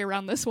mystery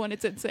around this one.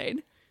 It's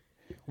insane.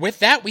 With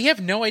that, we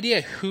have no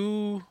idea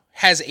who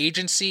has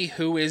agency,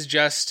 who is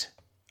just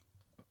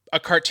a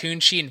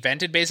cartoon she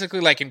invented, basically,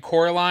 like in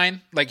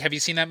Coraline. Like, have you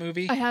seen that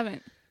movie? I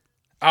haven't.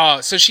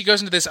 So she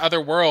goes into this other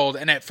world,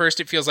 and at first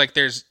it feels like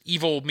there's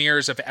evil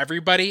mirrors of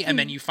everybody, and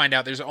then you find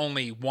out there's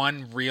only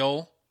one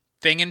real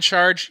thing in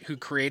charge who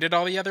created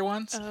all the other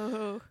ones.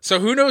 Oh. So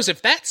who knows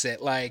if that's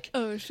it? Like,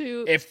 oh,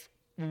 shoot. If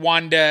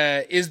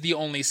Wanda is the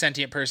only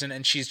sentient person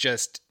and she's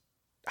just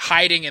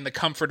hiding in the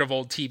comfort of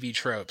old TV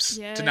tropes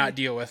to not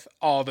deal with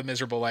all the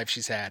miserable life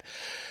she's had.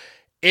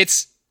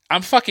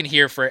 I'm fucking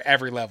here for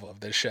every level of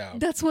this show.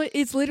 That's what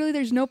it's literally.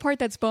 There's no part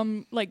that's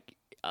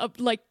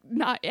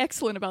not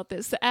excellent about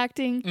this. The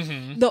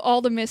acting,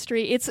 all the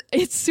mystery.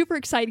 It's super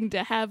exciting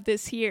to have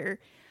this here.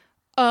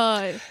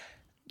 Yeah,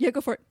 go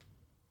for it.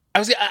 I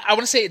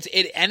want to say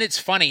it's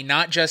funny,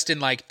 not just in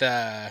like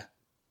the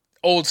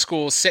old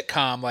school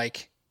sitcom,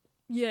 like,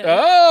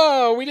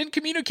 oh, we didn't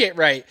communicate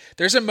right.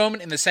 There's a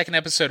moment in the second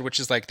episode which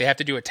is like they have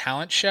to do a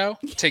talent show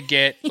to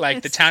get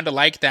like the town to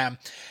like them,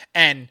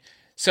 and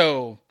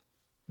so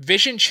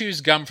Vision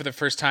chews gum for the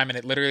first time, and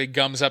it literally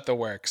gums up the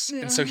works.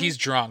 And so he's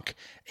drunk.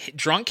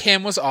 Drunk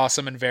him was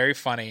awesome and very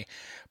funny.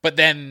 But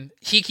then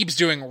he keeps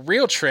doing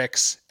real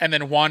tricks, and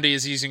then Wanda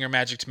is using her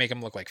magic to make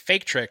him look like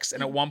fake tricks.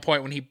 And at one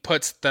point, when he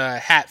puts the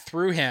hat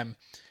through him,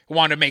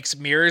 Wanda makes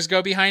mirrors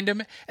go behind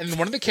him. And then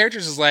one of the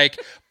characters is like,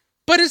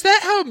 but is that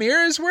how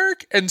mirrors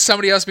work? And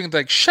somebody else being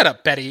like, shut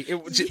up, Betty.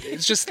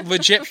 It's just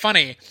legit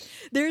funny.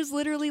 There's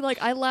literally,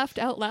 like, I laughed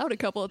out loud a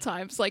couple of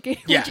times, like,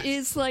 which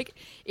is, like,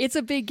 it's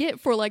a big get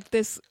for, like,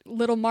 this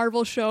little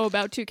Marvel show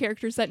about two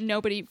characters that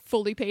nobody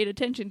fully paid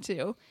attention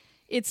to.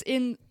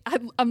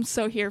 I'm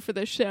so here for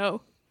this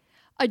show.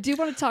 I do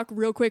want to talk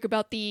real quick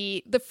about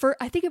the first,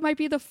 I think it might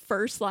be the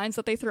first lines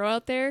that they throw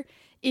out there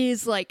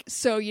is, like,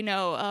 so,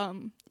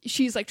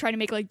 she's like trying to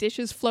make like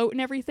dishes float and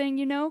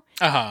everything,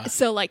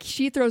 So like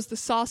she throws the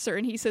saucer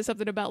and he says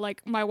something about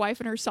like my wife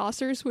and her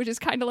saucers, which is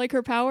kind of like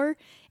her power.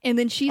 And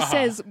then she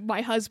says my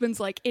husband's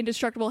like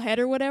indestructible head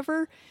or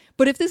whatever.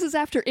 But if this is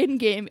after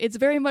Endgame, it's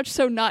very much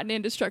so not an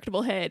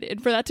indestructible head.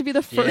 And for that to be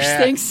the first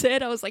thing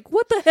said, I was like,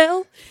 what the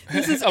hell?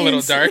 This is a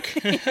little dark.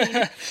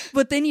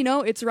 But then,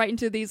 it's right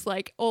into these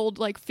like old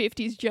like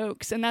 50s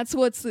jokes. And that's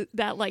what's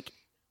that like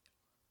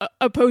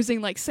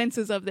opposing like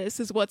senses of this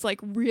is what's like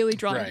really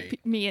drawing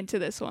me into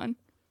this one.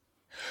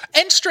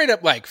 And straight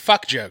up like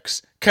fuck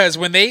jokes, because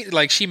when they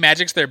like she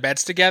magics their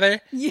beds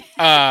together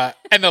and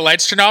the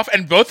lights turn off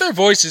and both their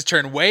voices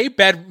turn way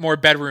more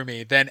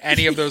bedroomy than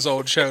any of those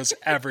old shows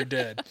ever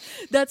did.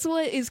 That's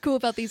what is cool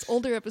about these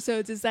older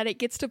episodes, is that it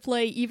gets to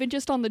play even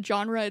just on the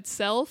genre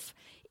itself,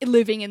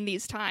 living in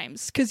these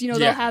times, because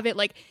they'll have it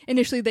like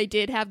initially they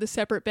did have the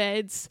separate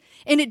beds,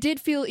 and it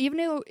did feel, even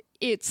though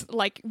it's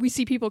like we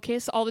see people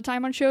kiss all the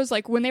time on shows.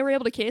 Like when they were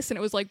able to kiss and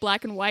it was like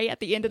black and white at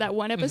the end of that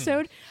one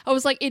episode, I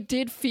was like, it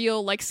did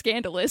feel like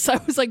scandalous.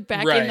 I was like,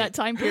 back in that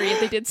time period,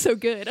 they did so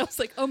good. I was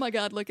like, oh my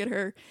God, look at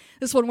her.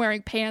 This one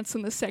wearing pants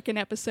in the second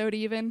episode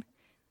even.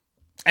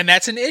 And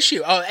that's an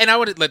issue. Oh, and I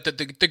would let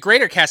the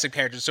greater cast of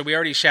characters. So we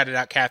already shouted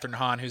out Catherine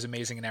Hahn, who's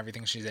amazing in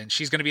everything she's in.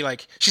 She's going to be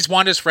like, she's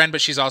Wanda's friend, but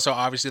she's also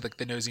obviously like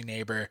the nosy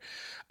neighbor.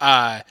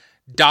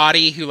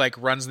 Dottie, who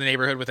like runs the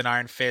neighborhood with an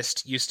iron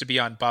fist, used to be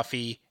on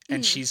Buffy,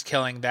 and she's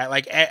killing that.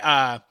 Like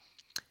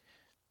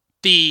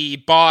the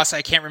boss,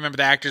 I can't remember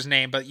the actor's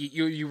name, but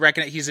you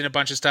reckon he's in a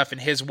bunch of stuff, and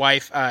his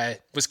wife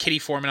was Kitty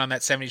Foreman on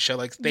that 70s show.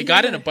 Like they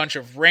got in a bunch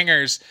of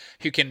ringers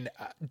who can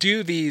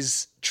do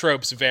these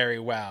tropes very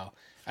well.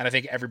 And I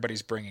think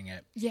everybody's bringing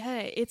it.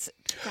 Yeah, it's...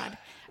 God.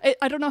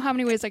 I don't know how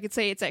many ways I could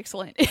say it's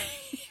excellent.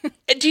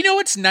 Do you know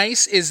what's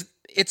nice is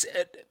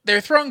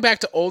they're throwing back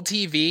to old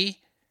TV,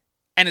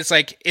 and it's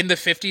like in the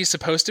 50s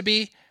supposed to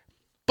be,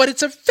 but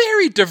it's a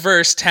very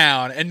diverse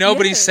town, and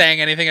nobody's saying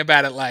anything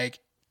about it like,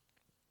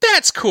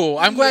 that's cool.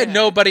 I'm glad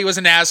nobody was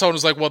an asshole and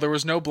was like, well, there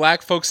was no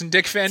black folks in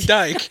Dick Van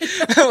Dyke.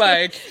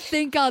 Like,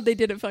 thank God they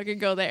didn't fucking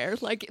go there.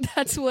 Like,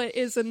 that's what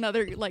is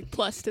another like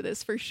plus to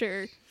this for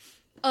sure.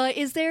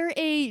 Is there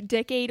a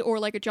decade or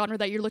like a genre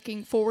that you're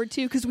looking forward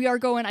to? Because we are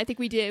going, I think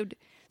we did.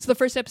 So the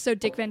first episode,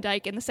 Dick Van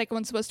Dyke, and the second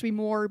one's supposed to be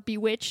more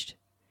Bewitched.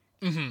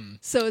 Mm-hmm.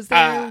 So is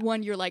there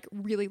one you're like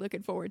really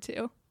looking forward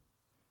to?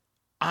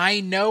 I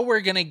know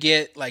we're going to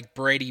get like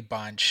Brady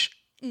Bunch.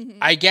 Mm-hmm.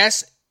 I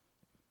guess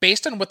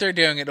based on what they're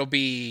doing, it'll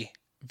be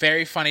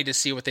very funny to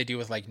see what they do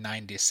with like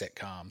 90s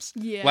sitcoms.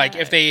 Yeah. Like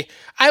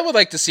I would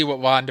like to see what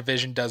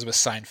WandaVision does with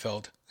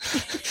Seinfeld.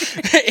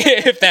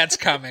 If that's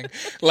coming.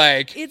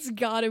 Like, it's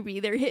gotta be.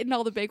 They're hitting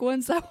all the big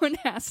ones. That one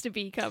has to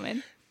be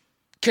coming.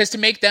 Because to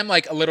make them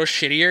like a little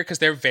shittier, because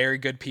they're very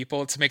good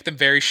people, to make them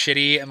very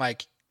shitty and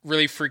like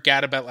really freak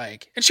out about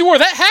like, and she wore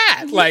that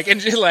hat, like, and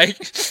she, like.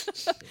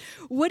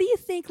 What do you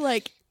think?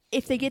 Like,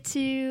 if they get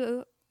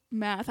to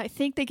math, I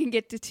think they can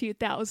get to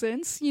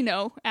 2000s. You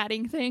know,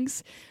 adding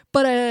things.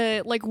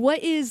 But like,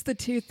 what is the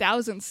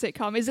 2000s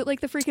sitcom? Is it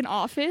like the freaking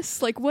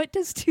Office? Like, what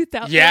does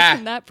 2000? Yeah,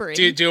 can that bring?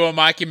 Do a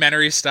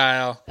mockumentary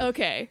style.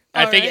 Okay,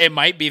 I think it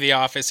might be The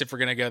Office if we're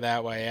gonna go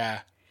that way.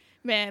 Yeah,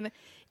 man,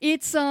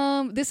 it's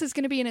this is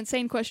gonna be an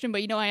insane question,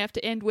 but you know I have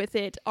to end with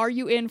it. Are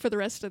you in for the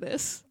rest of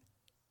this?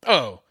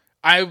 Oh,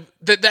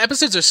 the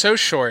episodes are so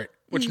short,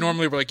 which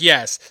normally we're like,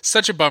 yes,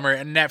 such a bummer,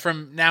 and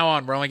from now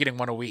on we're only getting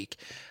one a week.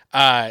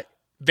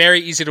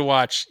 Very easy to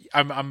watch.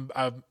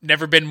 I've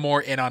never been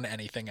more in on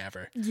anything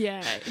ever.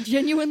 Yeah,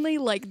 genuinely,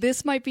 like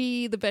this might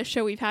be the best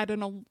show we've had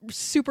in a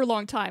super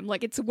long time.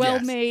 Like it's well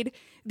made.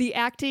 The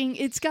acting,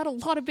 it's got a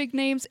lot of big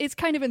names. It's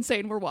kind of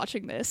insane. We're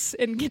watching this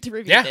and get to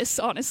review this.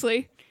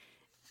 Honestly,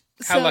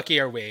 how lucky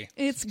are we?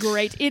 It's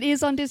great. It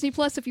is on Disney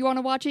Plus. If you want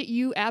to watch it,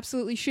 you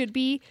absolutely should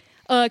be.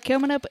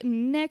 Coming up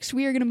next,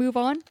 we are going to move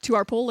on to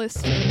our poll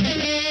list.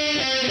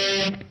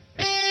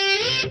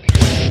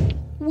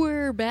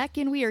 We're back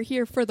and we are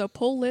here for the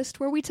poll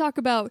list where we talk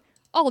about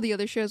all the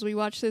other shows we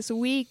watched this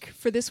week.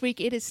 For this week,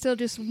 it is still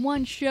just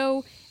one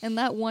show, and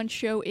that one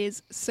show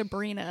is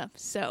Sabrina.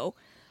 So,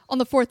 on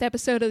the 4th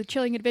episode of The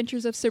Chilling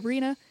Adventures of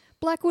Sabrina,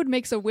 Blackwood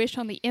makes a wish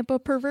on the imp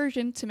of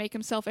perversion to make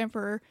himself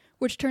emperor,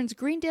 which turns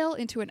Greendale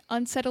into an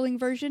unsettling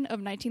version of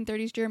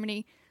 1930s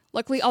Germany.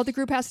 Luckily, all the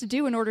group has to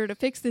do in order to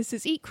fix this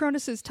is eat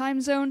Cronus's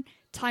time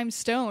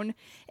stone,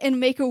 and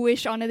make a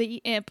wish on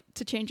the imp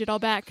to change it all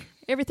back.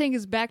 Everything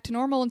is back to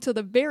normal until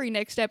the very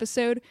next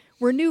episode,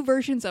 where new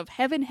versions of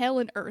Heaven, Hell,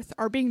 and Earth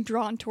are being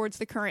drawn towards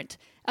the current,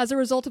 as a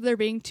result of there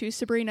being 2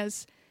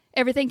 Sabrinas.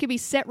 Everything can be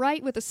set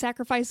right with the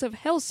sacrifice of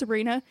Hell's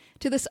Sabrina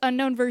to this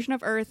unknown version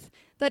of Earth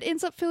that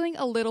ends up feeling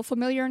a little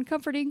familiar and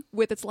comforting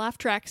with its laugh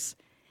tracks.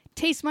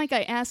 Taste Mike,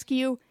 I ask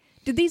you,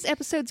 did these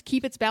episodes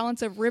keep its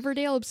balance of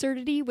Riverdale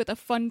absurdity with a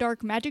fun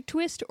dark magic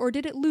twist, or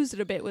did it lose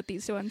it a bit with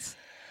these ones?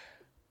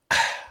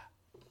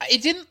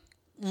 It didn't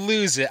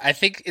lose it. I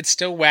think it's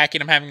still wacky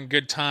and I'm having a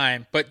good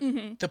time. But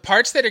the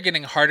parts that are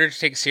getting harder to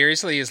take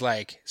seriously is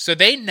like, so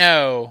they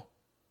know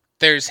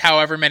there's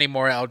however many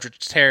more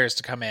Eldritch Terrors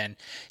to come in.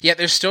 Yet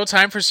there's still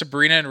time for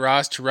Sabrina and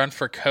Ross to run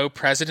for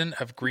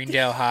co-president of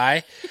Greendale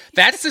High.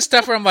 That's the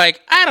stuff where I'm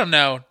like, I don't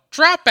know,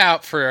 drop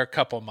out for a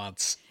couple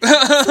months.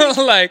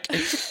 Like,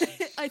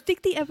 I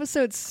think the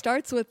episode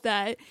starts with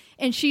that,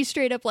 and she's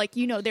straight up like,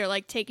 you know, they're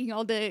like taking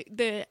all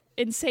the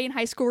insane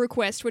high school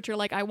requests, which are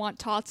like, I want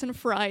tots and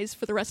fries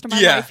for the rest of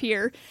my life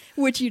here,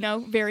 which, you know,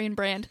 very in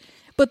brand.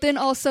 But then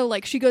also,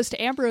 like, she goes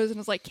to Ambrose and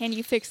is like, can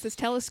you fix this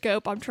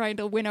telescope? I'm trying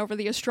to win over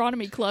the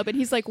astronomy club. And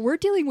he's like, we're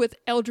dealing with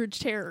Eldritch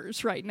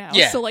Terrors right now.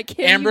 Yeah. So, like,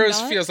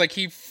 Ambrose feels like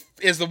he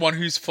is the one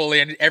who's fully,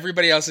 and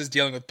everybody else is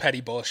dealing with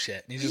petty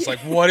bullshit. And he's just like,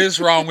 what is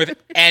wrong with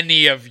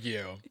any of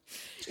you?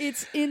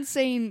 It's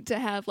insane to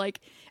have, like,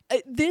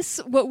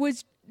 what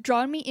was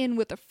drawing me in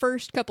with the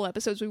first couple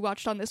episodes we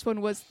watched on this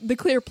one was the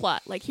clear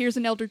plot. Like, here's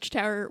an Eldritch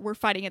Tower, we're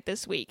fighting it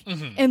this week.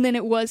 Mm-hmm. And then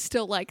it was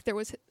still like, there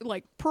was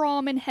like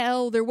prom in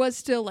hell, there was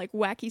still like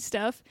wacky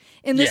stuff.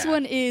 And this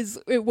one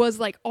it was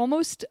like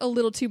almost a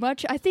little too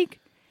much. I think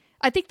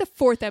I think the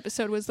 4th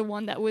episode was the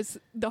one that was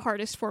the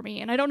hardest for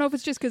me, and I don't know if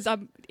it's just because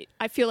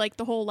I feel like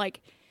the whole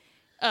like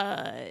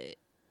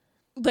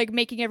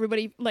making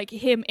everybody like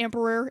him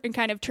emperor and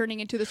kind of turning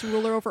into this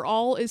ruler over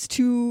all is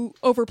too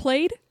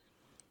overplayed.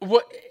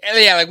 What?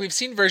 Yeah, like we've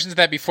seen versions of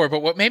that before,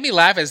 but what made me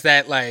laugh is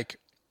that like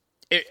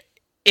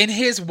in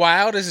his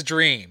wildest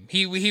dream,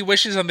 he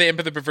wishes on the Imp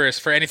of the Perverse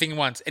for anything he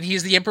wants, and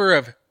he's the emperor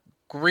of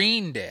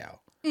Greendale.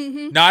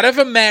 Mm-hmm. Not of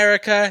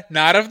America,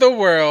 not of the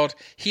world.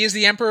 He is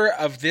the emperor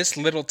of this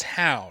little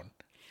town.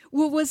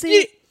 Well, was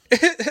it...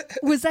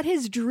 was that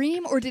his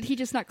dream, or did he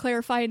just not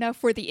clarify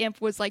enough where the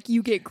imp was like,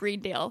 you get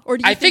Greendale? Or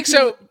do you I think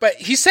so, but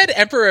he said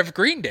emperor of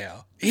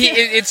Greendale.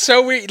 It's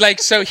so weird. Like,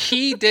 so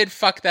he did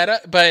fuck that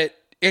up, but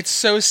it's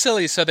so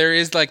silly. So there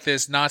is like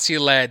this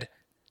Nazi-led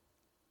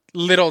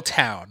little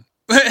town.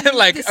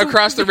 Like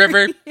across the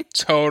river,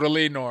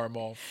 totally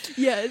normal.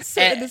 Yeah,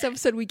 so in this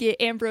episode we get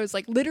Ambrose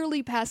like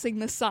literally passing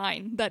the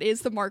sign that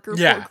is the marker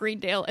for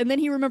Greendale, and then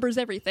he remembers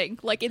everything.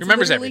 Like it's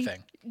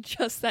everything,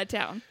 just that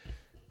town.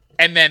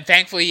 And then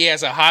thankfully he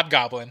has a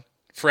hobgoblin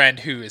friend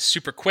who is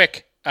super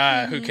quick,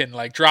 who can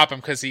like drop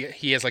him because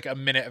he has like a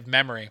minute of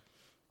memory.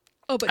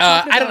 Oh, but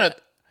I don't know.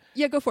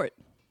 Yeah, go for it.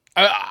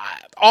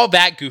 All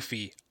that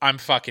goofy, I'm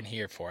fucking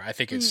here for. I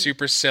think it's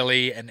super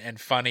silly and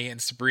funny,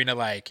 and Sabrina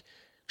like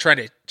trying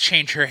to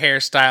change her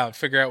hairstyle and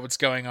figure out what's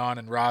going on,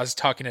 and Roz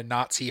talking to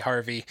Nazi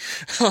Harvey.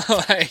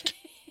 Like,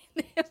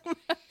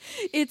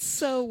 it's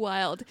so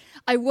wild.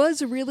 I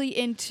was really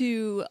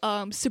into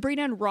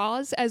Sabrina and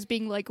Roz as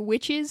being like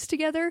witches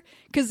together,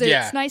 because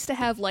it's nice to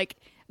have like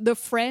the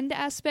friend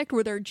aspect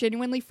where they're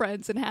genuinely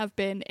friends and have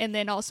been, and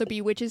then also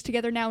be witches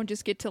together now and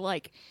just get to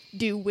like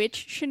do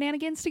witch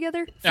shenanigans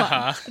together.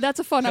 Fun. That's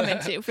a fun I'm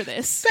into for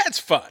this. That's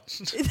fun.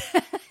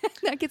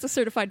 That gets a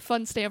certified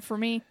fun stamp for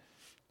me.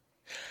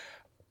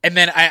 And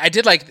then I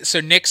did like,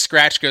 so Nick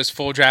Scratch goes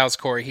full Giles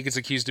Corey. He gets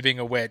accused of being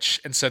a witch.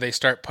 And so they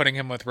start putting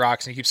him with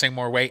rocks and he keeps saying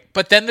more weight.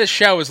 But then the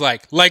show is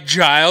like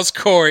Giles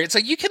Corey. It's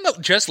like, you can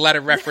just let a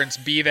reference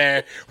be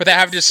there without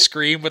having to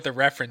scream what the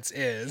reference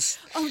is.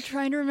 I'm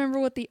trying to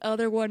remember what the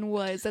other one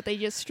was that they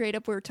just straight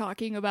up were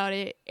talking about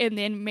it and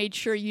then made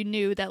sure you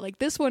knew that like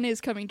this one is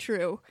coming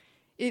true.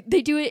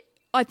 They do it,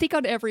 I think,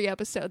 on every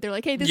episode. They're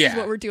like, hey, this is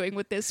what we're doing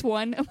with this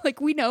one. I'm like,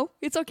 we know.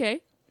 It's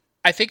okay.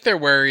 I think they're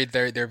worried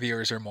their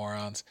viewers are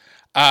morons.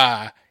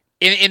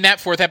 In that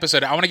 4th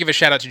episode, I want to give a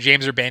shout out to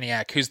James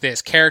Urbaniak, who's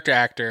this character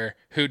actor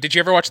who, did you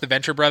ever watch The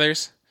Venture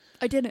Brothers?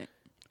 I didn't.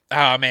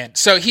 Oh man.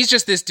 So he's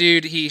just this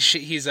dude.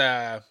 He's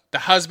the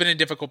husband in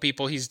Difficult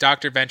People. He's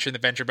Dr. Venture in The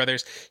Venture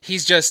Brothers.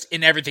 He's just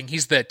in everything.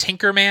 He's the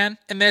Tinker Man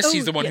in this.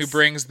 He's the one who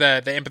brings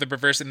the Imp of the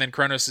Perverse and then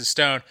Kronos'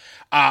 stone.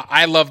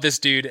 I love this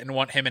dude and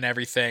want him in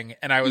everything.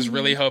 And I was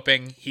really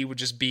hoping he would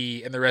just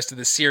be in the rest of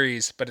the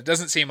series, but it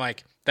doesn't seem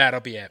like that'll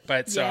be it.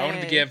 But so I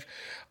wanted to give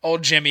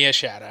old Jimmy a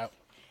shout out.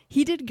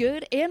 He did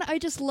good, and I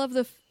just love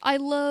I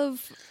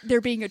love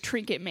there being a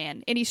Trinket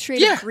Man, and he's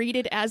straight up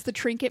greeted as the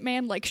Trinket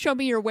Man, like, show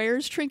me your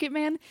wares, Trinket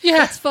Man. Yeah.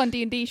 That's fun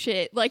D&D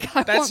shit. Like, I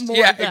want more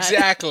of that. Yeah,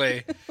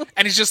 exactly.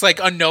 And he's just,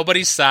 like, on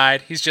nobody's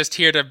side. He's just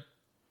here to,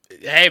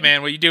 hey,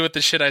 man, what you do with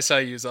the shit I saw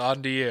you is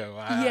on to you.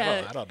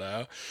 I don't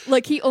know.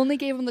 Like, he only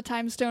gave him the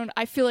time stone,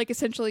 I feel like,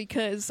 essentially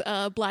because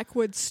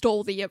Blackwood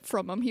stole the Imp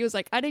from him. He was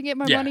like, I didn't get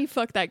my money,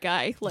 fuck that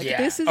guy. Like,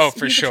 this is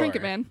for sure. The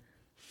Trinket Man.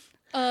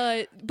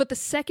 But the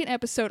second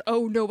episode,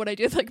 what I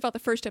did like about the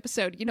first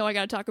episode, I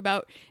gotta talk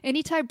about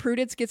anytime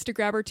Prudence gets to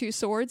grab her 2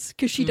 swords,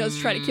 because she does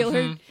try to kill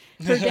her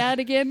dad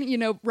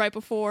again, right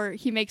before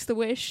he makes the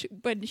wish,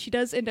 but she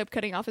does end up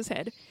cutting off his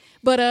head.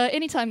 But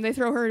anytime they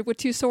throw her with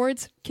 2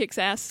 swords, kicks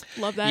ass.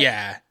 Love that.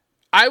 Yeah.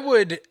 I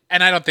would,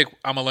 and I don't think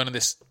I'm alone in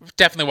this,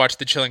 definitely watch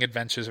The Chilling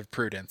Adventures of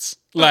Prudence.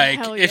 Like,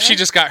 if she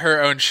just got her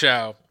own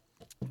show,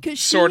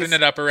 sorting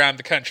it up around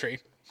the country.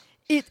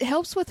 It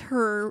helps with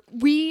her.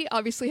 We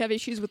obviously have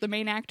issues with the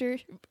main actor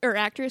or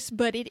actress,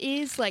 but it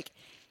is like,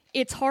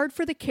 it's hard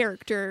for the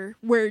character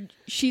where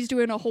she's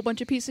doing a whole bunch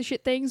of piece of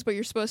shit things, but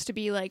you're supposed to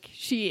be like,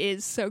 she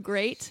is so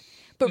great.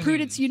 But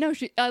Prudence,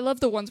 I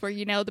love the ones where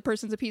the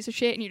person's a piece of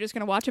shit and you're just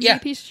going to watch him be a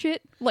piece of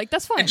shit. Like,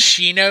 that's fine. And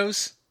she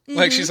knows.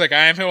 Like, she's like,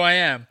 I am who I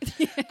am.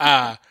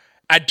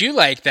 I do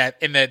like that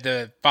in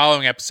the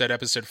following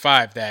episode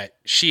 5, that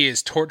she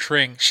is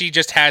torturing. She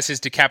just has his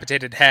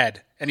decapitated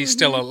head, and he's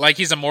still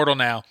he's immortal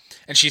now,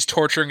 and she's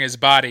torturing his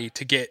body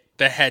to get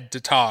the head to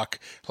talk.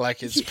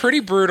 Like, it's pretty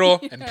brutal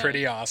and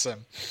pretty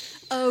awesome.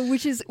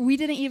 Which is, we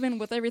didn't even,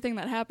 with everything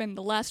that happened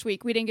the last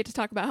week, we didn't get to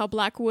talk about how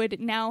Blackwood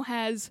now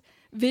has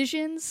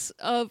visions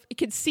of, it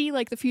could see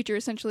like the future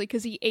essentially,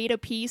 because he ate a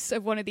piece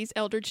of one of these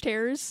Eldritch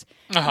Terrors,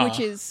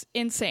 which is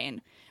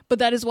insane. But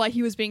that is why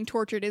he was being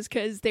tortured, is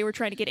because they were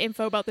trying to get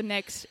info about the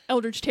next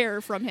Eldritch Terror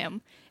from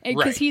him. And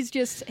because he's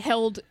just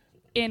held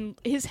in,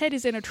 his head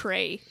is in a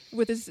tray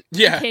with his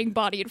decaying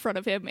body in front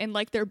of him in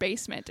like their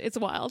basement. It's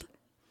wild.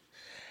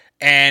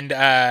 And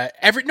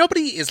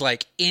nobody is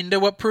like into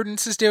what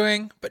Prudence is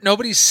doing, but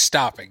nobody's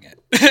stopping it.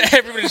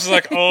 Everybody's just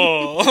like,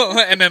 oh,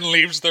 and then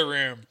leaves the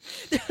room.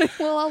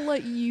 Well, I'll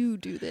let you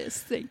do this.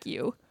 Thank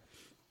you.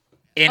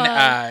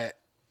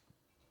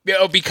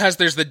 because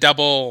there's the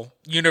double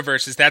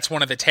universes. That's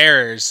one of the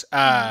terrors.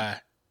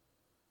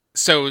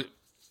 So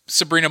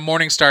Sabrina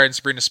Morningstar and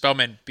Sabrina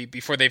Spellman,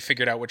 before they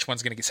figured out which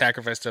one's going to get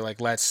sacrificed, they're like,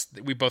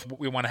 we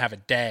want to have a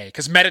day.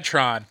 Because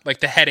Metatron, like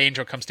the head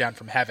angel, comes down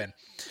from heaven.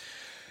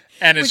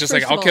 And it's just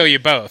like, I'll kill you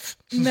both.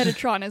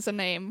 Metatron is a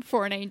name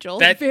for an angel.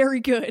 Very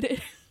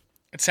good.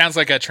 It sounds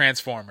like a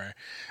transformer.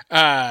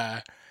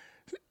 And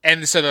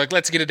so they're like,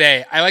 let's get a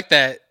day. I like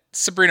that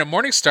Sabrina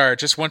Morningstar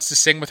just wants to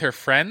sing with her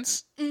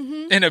friends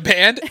in a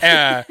band,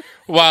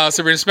 while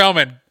Sabrina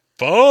Spellman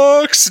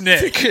fucks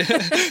Nick.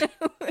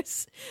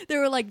 They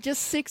were like,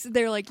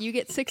 they were like, you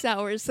get 6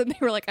 hours. And they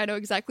were like, I know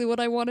exactly what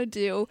I want to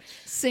do.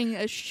 Sing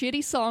a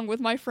shitty song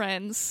with my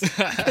friends,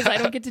 because I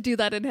don't get to do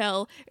that in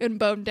hell, and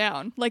bone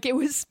down. Like, it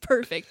was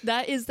perfect.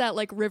 That is that,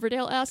 like,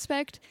 Riverdale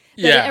aspect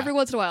that every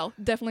once in a while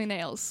definitely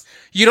nails.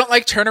 You don't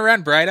like Turn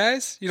Around Bright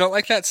Eyes? You don't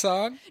like that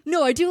song?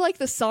 No, I do like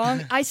the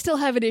song. I still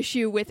have an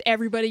issue with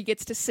everybody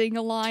gets to sing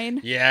a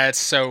line. Yeah, it's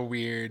so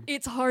weird.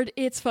 It's hard.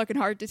 It's fucking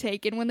hard to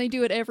take. And when they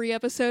do it every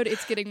episode,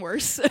 it's getting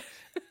worse.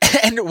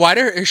 And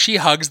why she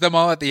hugs them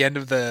all at the end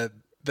of the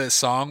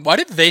song? Why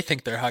did they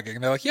think they're hugging?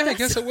 They're like, I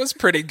guess it was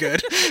pretty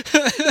good.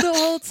 The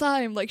whole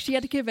time, like, she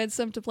had to convince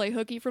them to play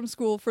hooky from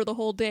school for the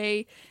whole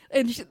day.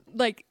 And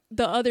like,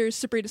 the other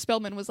Sabrina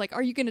Spellman was like,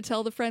 are you going to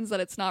tell the friends that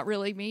it's not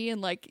really me?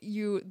 And like,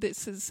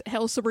 this is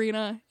hell,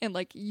 Sabrina, and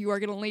like, you are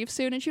going to leave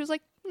soon. And she was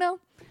like, no,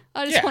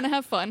 I just want to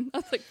have fun. I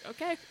was like,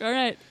 okay, all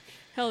right.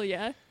 Hell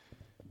yeah.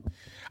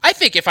 I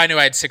think if I knew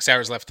I had 6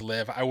 hours left to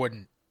live, I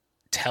wouldn't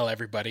tell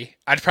everybody.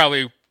 I'd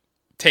probably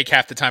take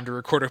half the time to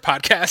record a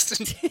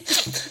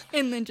podcast.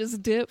 And then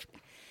just dip.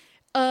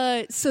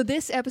 So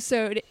this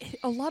episode,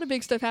 a lot of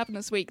big stuff happened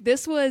this week.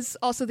 This was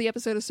also the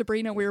episode of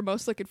Sabrina we were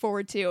most looking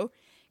forward to.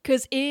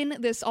 Because in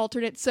this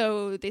alternate,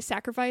 so they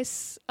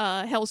sacrifice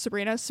Hell's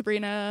Sabrina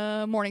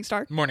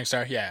Morningstar.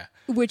 Morningstar, yeah.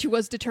 Which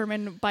was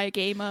determined by a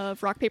game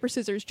of rock, paper,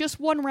 scissors. Just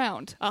one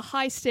round. A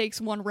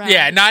high-stakes one round.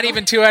 Yeah, not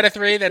even 2 out of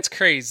 3. That's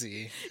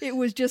crazy. It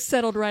was just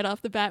settled right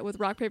off the bat with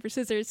rock, paper,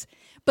 scissors.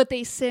 But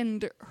they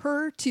send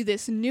her to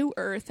this new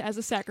Earth as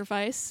a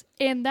sacrifice.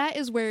 And that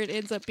is where it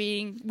ends up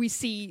being, we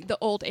see the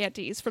old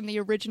aunties from the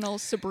original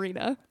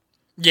Sabrina.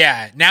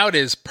 Yeah, now it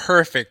is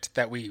perfect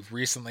that we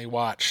recently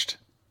watched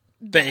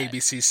the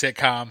ABC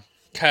sitcom,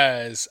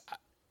 because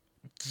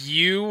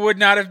you would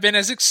not have been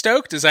as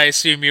stoked as I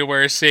assume you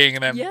were seeing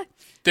them. Yeah.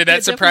 Did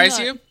that surprise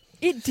you?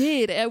 It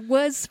did. It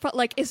was,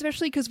 like,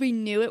 especially because we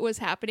knew it was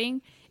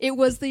happening. It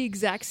was the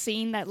exact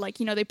scene that, like,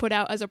 they put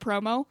out as a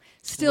promo.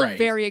 Still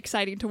very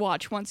exciting to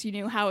watch once you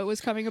knew how it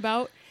was coming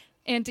about.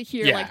 And to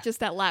hear, like, just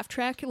that laugh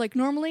track. Like,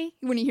 normally,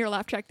 when you hear a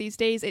laugh track these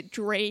days, it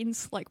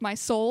drains, like, my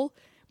soul.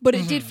 But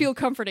it did feel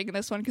comforting in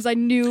this one, because I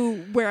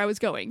knew where I was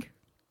going.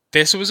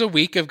 This was a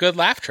week of good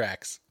laugh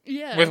tracks.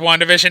 Yeah. With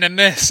WandaVision and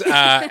this.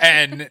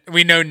 And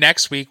we know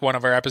next week one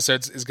of our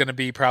episodes is going to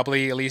be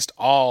probably at least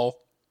all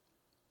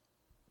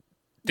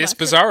this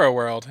Bizarro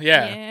world.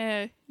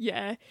 Yeah.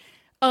 Yeah.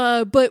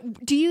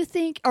 But do you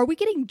think, are we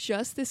getting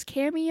just this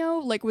cameo?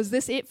 Like, was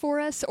this it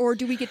for us? Or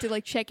do we get to,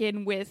 like, check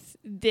in with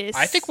this?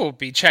 I think we'll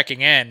be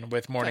checking in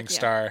with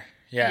Morningstar.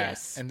 Yeah.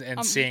 Yes.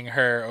 And seeing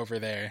her over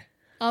there.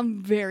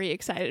 I'm very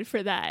excited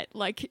for that.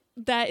 Like,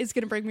 that is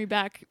going to bring me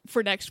back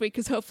for next week,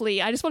 because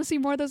hopefully I just want to see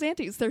more of those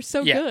aunties. They're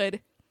so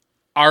good.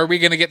 Are we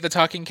going to get the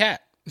talking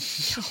cat?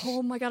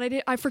 Oh my god,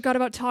 I forgot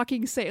about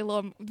Talking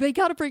Salem. They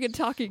got to bring in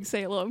Talking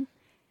Salem.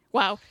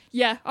 Wow.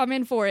 Yeah, I'm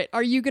in for it.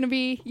 Are you going to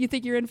be, you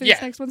think you're in for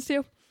these next ones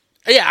too?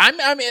 Yeah,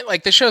 I'm in.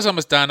 Like, the show's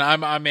almost done.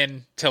 I'm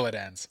in till it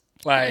ends.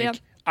 Like,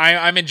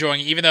 I'm enjoying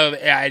it, even though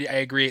I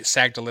agree it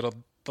sagged a little.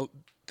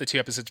 The 2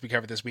 episodes we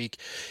covered this week,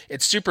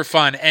 it's super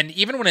fun. And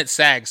even when it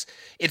sags,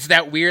 it's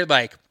that weird,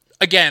 like,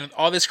 again,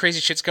 all this crazy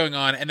shit's going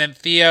on, and then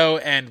Theo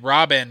and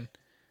Robin's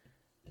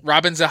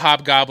a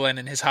hobgoblin,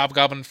 and his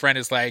hobgoblin friend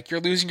is like,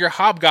 you're losing your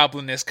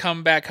hobgoblinness,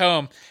 come back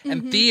home.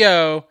 And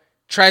Theo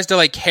tries to,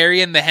 like,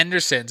 carry in the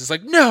Hendersons. It's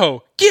like,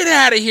 no, get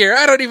out of here,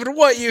 I don't even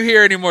want you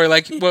here anymore.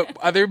 Like, what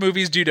other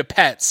movies do to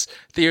pets,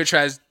 Theo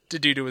tries to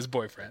do to his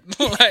boyfriend.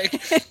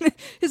 Like,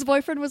 his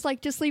boyfriend was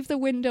like, just leave the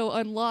window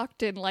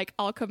unlocked and, like,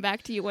 I'll come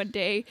back to you one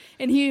day.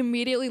 And he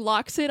immediately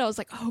locks it. I was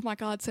like, oh my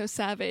god, so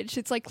savage.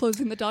 It's like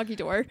closing the doggy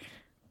door.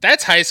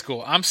 That's high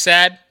school. I'm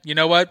sad. You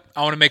know what?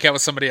 I want to make out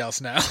with somebody else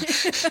now.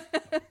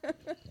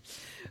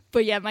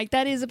 But yeah, Mike,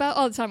 that is about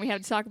all the time we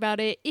have to talk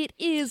about it. It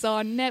is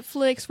on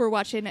Netflix. We're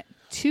watching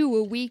 2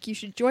 a week. You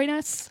should join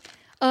us.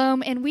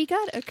 And we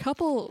got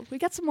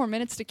some more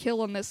minutes to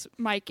kill on this,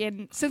 Mike.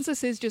 And since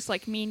this is just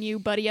like me and you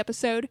buddy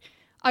episode,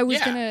 I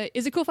was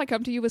is it cool if I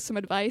come to you with some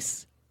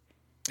advice?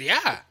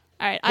 Yeah.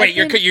 All right. Wait,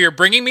 you're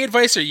bringing me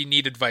advice, or you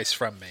need advice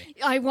from me?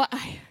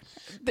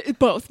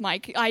 Both,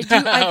 Mike. I've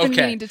been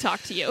meaning to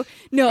talk to you.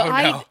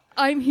 No,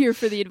 I'm here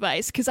for the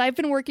advice, because I've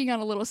been working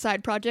on a little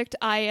side project.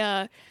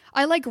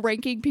 I like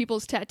ranking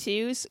people's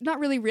tattoos. Not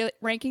really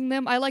ranking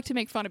them. I like to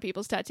make fun of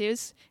people's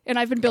tattoos. And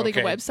I've been building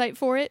a website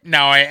for it.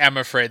 Now I am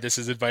afraid this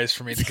is advice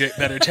for me to get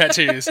better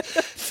tattoos.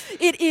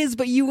 It is,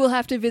 but you will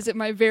have to visit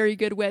my very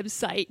good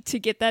website to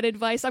get that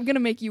advice. I'm going to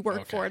make you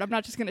work for it. I'm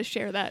not just going to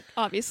share that,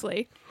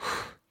 obviously.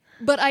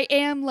 But I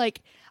am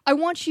like, I do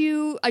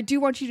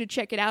want you to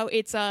check it out.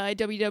 It's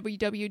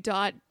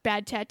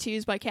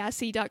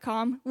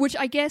www.badtattoosbycassie.com, which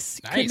I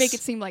guess could make it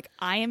seem like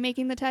I am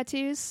making the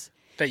tattoos.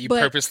 That you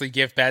purposely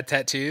give bad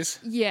tattoos?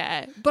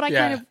 Yeah. But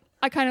I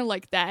kind of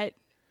like that,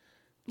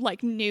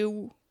 like,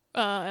 new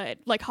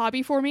like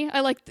hobby for me.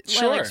 I like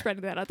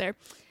spreading that out there.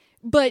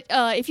 But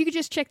if you could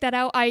just check that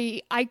out,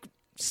 I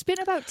spent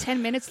about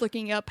 10 minutes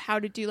looking up how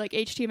to do like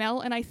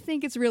HTML, and I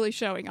think it's really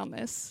showing on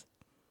this.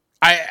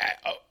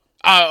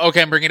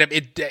 Okay, I'm bringing it up.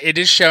 It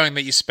is showing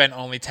that you spent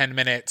only 10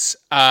 minutes.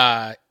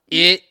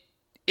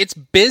 It's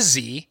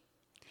busy.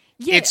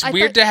 Yeah, it's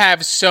weird to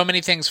have so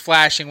many things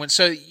flashing.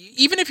 So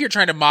even if you're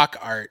trying to mock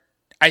art,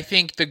 I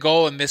think the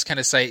goal in this kind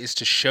of site is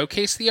to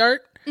showcase the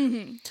art.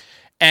 Mm-hmm.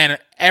 And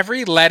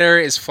every letter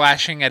is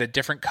flashing at a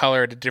different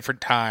color at a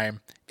different time.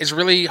 It's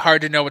really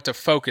hard to know what to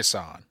focus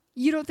on.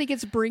 You don't think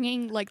it's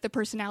bringing like the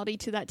personality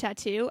to that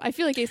tattoo? I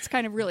feel like it's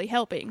kind of really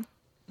helping.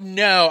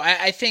 No,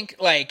 I think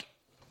like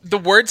the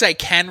words I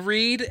can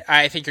read,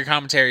 I think your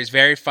commentary is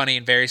very funny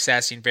and very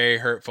sassy and very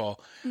hurtful.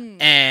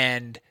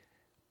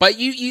 But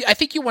I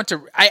think you want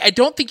to. I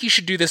don't think you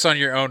should do this on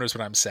your own. Is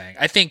what I'm saying.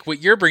 I think what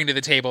you're bringing to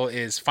the table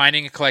is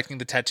finding and collecting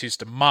the tattoos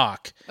to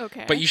mock.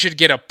 Okay. But you should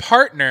get a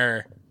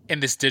partner in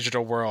this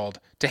digital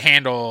world to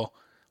handle.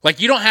 Like,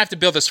 you don't have to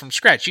build this from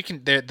scratch. You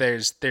can.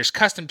 There's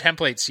custom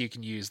templates you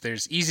can use.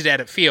 There's easy to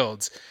edit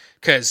fields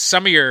because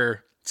some of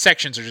your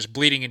sections are just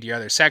bleeding into your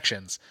other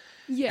sections.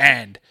 Yeah.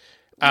 And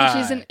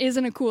which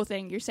isn't a cool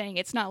thing. You're saying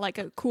it's not like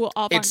a cool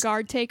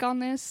avant-garde take on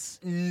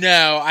this?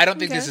 No, I don't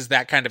think this is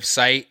that kind of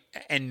site,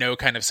 and no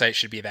kind of site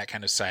should be that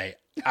kind of site.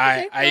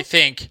 I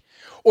think,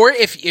 or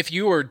if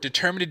you were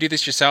determined to do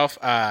this yourself,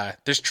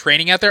 there's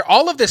training out there.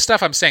 All of this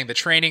stuff I'm saying, the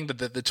training,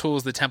 the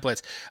tools, the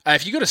templates,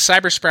 if you go to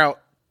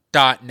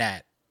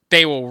cybersprout.net,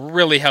 they will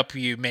really help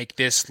you make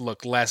this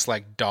look less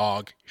like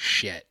dog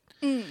shit.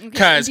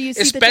 Because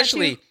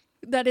especially...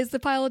 That is the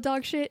pile of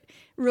dog shit?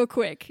 Real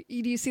quick,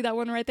 do you see that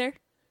one right there?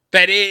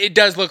 That it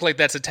does look like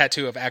that's a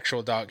tattoo of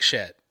actual dog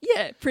shit.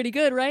 Yeah, pretty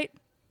good, right?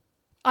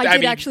 I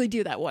did actually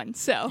do that one,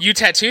 so... You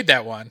tattooed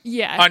that one?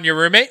 Yeah. On your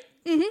roommate?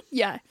 Mm-hmm,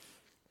 yeah.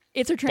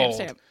 It's a tramp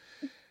stamp.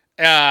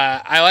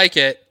 I like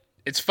it.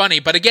 It's funny,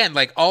 but again,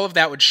 like, all of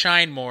that would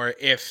shine more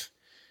if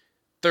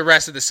the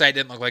rest of the site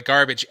didn't look like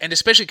garbage, and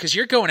especially because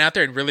you're going out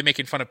there and really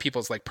making fun of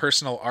people's, like,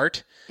 personal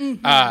art.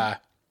 Mm-hmm. I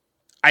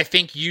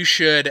think you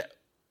should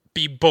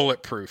be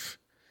bulletproof.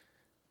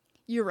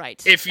 You're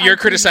right. If you're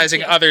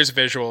criticizing others'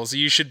 visuals,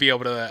 you should be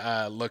able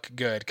to look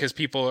good, because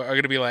people are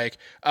going to be like,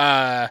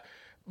 my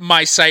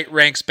site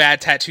ranks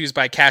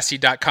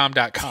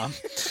badtattoosbycassie.com.com.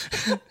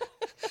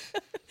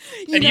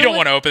 And you don't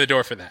want to open the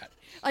door for that.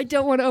 I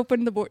don't want to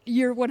open the door.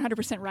 You're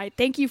 100% right.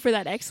 Thank you for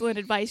that excellent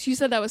advice. You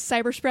said that was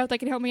Cybersprout that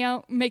can help me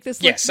out, make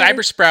this look better?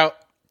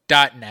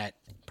 cybersprout.net.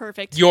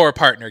 Perfect. Your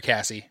partner,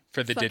 Cassie,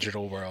 for the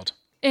digital world.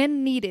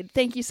 And needed.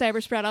 Thank you,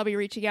 Cybersprout. I'll be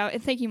reaching out.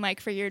 And thank you, Mike,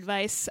 for your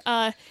advice.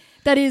 That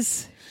did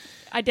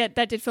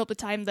fill up the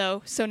time,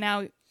 though. So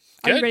now,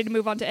 are you ready to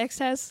move on to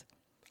X-Taz?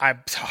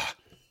 I've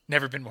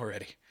never been more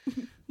ready.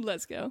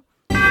 Let's go.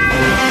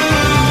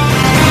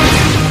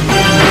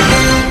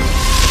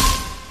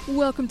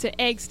 Welcome to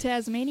Eggs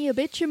Tasmania,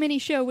 Bitch, a mini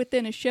show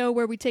within a show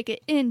where we take an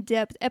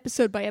in-depth,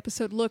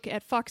 episode-by-episode look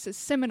at Fox's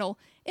seminal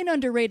and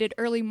underrated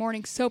early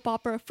morning soap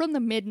opera from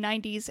the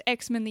mid-90s,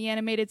 X-Men the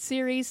Animated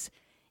Series.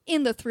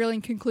 In the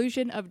thrilling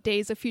conclusion of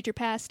Days of Future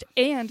Past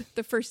and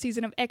the first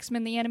season of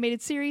X-Men the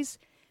Animated Series,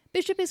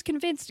 Bishop is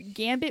convinced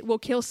Gambit will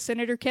kill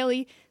Senator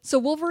Kelly, so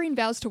Wolverine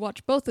vows to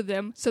watch both of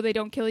them so they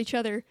don't kill each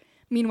other.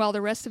 Meanwhile,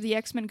 the rest of the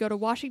X-Men go to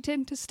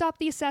Washington to stop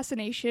the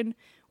assassination,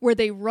 where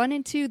they run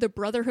into the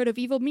Brotherhood of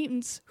Evil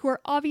Mutants, who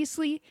are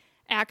obviously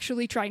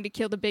actually trying to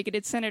kill the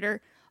bigoted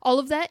senator. All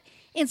of that,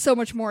 and so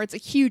much more. It's a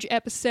huge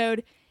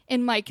episode.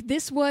 And Mike,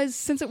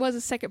 since it was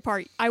a second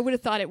part, I would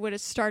have thought it would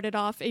have started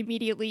off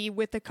immediately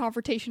with the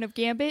confrontation of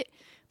Gambit,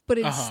 but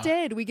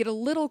instead we get a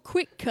little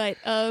quick cut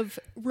of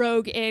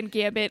Rogue and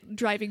Gambit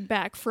driving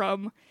back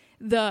from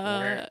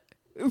jail.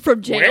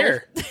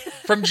 Where?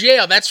 From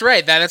jail, that's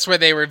right. That's where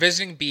they were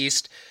visiting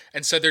Beast,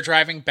 and so they're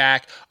driving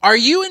back. Are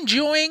you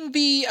enjoying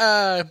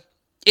the...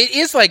 It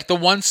is like the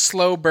one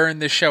slow burn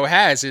this show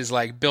has is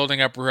like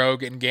building up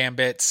Rogue and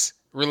Gambit's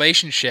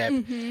relationship.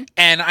 Mm-hmm.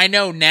 And I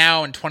know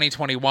now in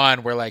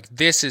 2021 we're like,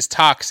 this is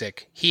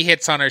toxic. He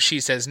hits on her,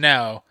 she says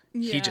no.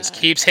 Yeah. He just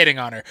keeps hitting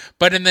on her.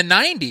 But in the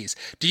 90s,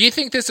 do you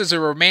think this is a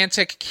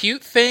romantic,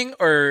 cute thing,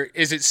 or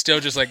is it still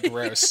just like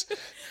gross?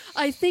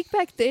 I think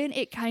back then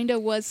it kind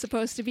of was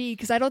supposed to be,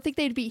 because I don't think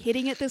they'd be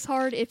hitting it this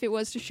hard if it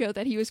was to show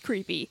that he was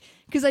creepy.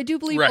 Because I do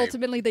believe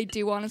ultimately they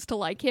do want us to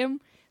like him.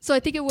 So I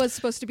think it was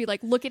supposed to be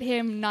like, look at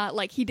him, not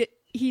like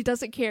he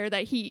doesn't care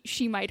that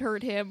she might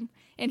hurt him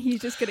and he's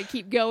just going to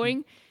keep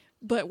going.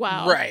 But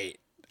wow. Right.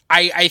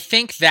 I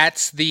think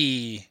that's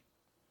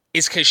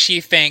is because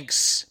she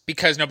thinks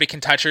because nobody can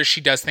touch her, she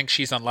does think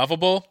she's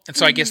unlovable. And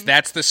so I guess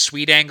that's the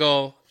sweet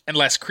angle and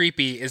less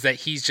creepy, is that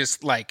he's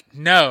just like,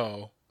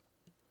 no,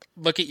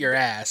 look at your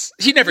ass.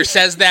 He never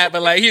says that,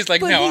 but like he's like,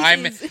 but no,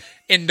 I'm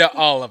into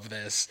all of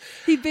this.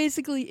 He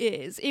basically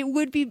is. It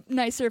would be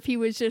nicer if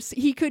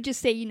he could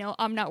just say,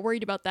 I'm not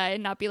worried about that,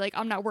 and not be like,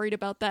 I'm not worried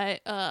about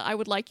that. I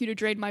would like you to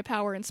drain my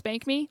power and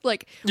spank me.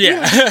 Like,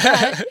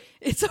 yeah.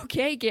 It's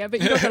okay,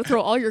 Gambit. You don't gotta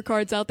throw all your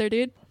cards out there,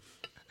 dude.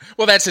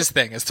 Well, that's his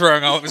thing, is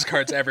throwing all of his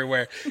cards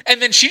everywhere.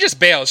 And then she just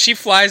bails. She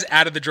flies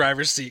out of the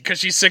driver's seat because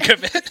she's sick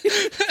of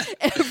it.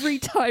 Every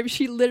time,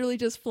 she literally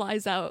just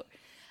flies out.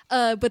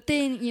 But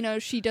then,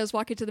 she does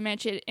walk into the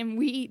mansion,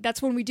 and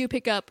that's when we do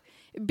pick up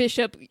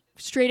Bishop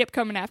straight up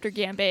coming after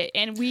Gambit,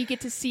 and we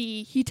get to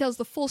see, he tells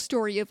the full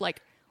story of,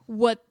 like,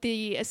 what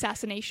the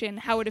assassination,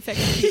 how it affects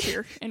the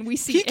future, and we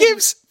see... He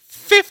gives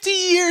 50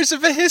 years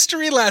of a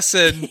history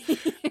lesson!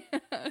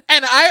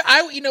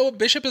 And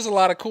Bishop is a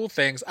lot of cool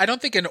things. I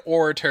don't think an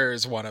orator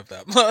is one of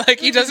them. Like,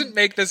 he doesn't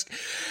make this...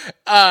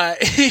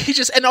 he's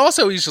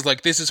just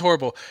like, this is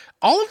horrible.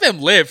 All of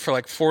them live for,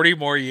 like, 40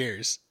 more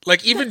years.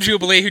 Like, even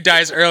Jubilee, who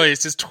dies early,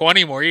 it's just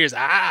 20 more years.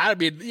 I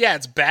mean, yeah,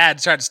 it's bad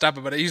trying to stop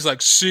it, but he's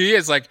like, see?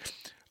 It's like,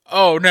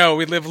 oh, no,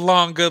 we live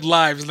long, good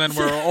lives, and then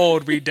we're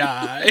old, we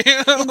die.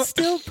 And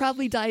still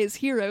probably die as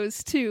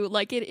heroes, too.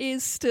 Like, it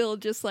is still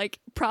just, like,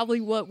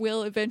 probably what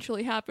will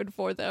eventually happen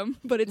for them.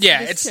 But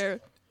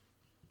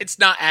it's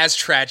not as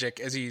tragic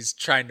as he's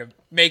trying to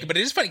make it. But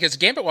it is funny, because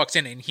Gambit walks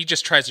in, and he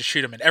just tries to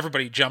shoot him, and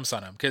everybody jumps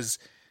on him, because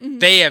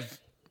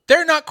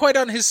they're not quite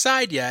on his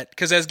side yet,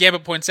 because as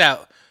Gambit points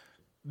out,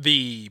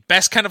 the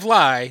best kind of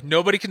lie,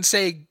 nobody can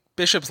say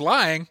Bishop's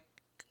lying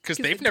because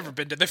they've never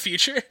been to the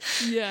future.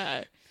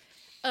 Yeah.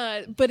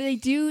 But they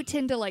do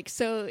tend to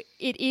so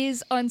it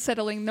is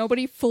unsettling.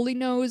 Nobody fully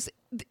knows.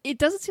 It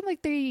doesn't seem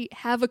like they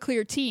have a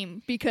clear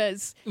team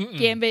because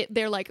Gambit,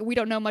 they're like, we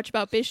don't know much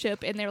about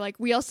Bishop. And they're like,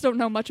 we also don't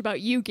know much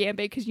about you,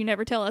 Gambit, because you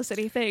never tell us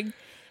anything.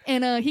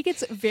 And he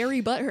gets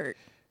very butthurt.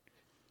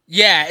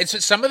 Yeah,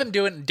 it's some of them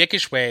do it in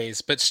dickish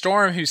ways, but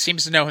Storm, who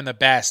seems to know him the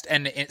best,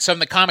 and some of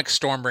the comics,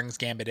 Storm brings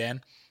Gambit in.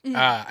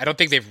 I don't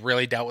think they've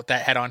really dealt with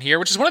that head on here,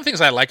 which is one of the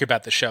things I like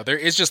about the show. There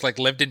is just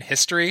lived in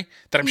history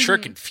that I'm sure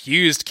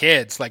confused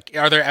kids. Like,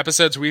 are there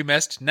episodes we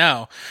missed?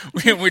 No.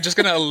 We're just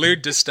going to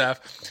allude to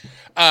stuff.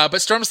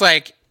 But Storm's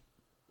like,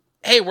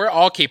 hey, we're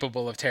all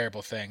capable of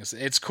terrible things.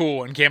 It's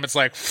cool. And Gambit's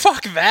like,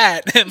 fuck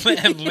that,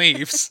 and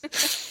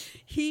leaves.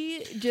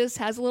 He just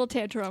has a little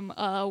tantrum,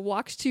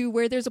 walks to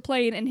where there's a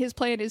plane, and his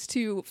plan is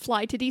to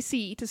fly to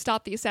DC to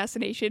stop the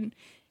assassination.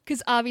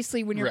 Because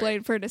obviously when you're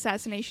planning for an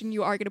assassination,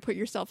 you are going to put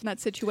yourself in that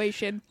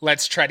situation.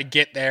 Let's try to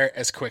get there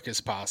as quick as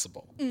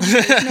possible.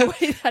 There's no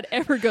way that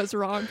ever goes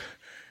wrong.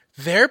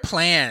 Their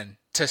plan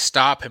to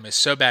stop him is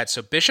so bad.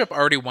 So Bishop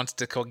already wants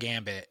to kill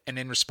Gambit, and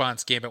in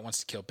response, Gambit wants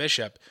to kill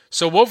Bishop.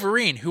 So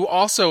Wolverine, who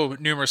also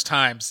numerous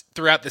times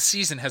throughout the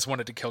season has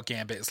wanted to kill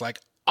Gambit, is like,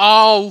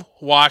 I'll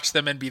watch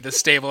them and be the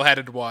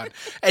stable-headed one.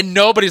 And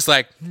nobody's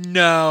like,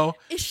 no.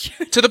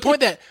 To the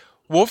point that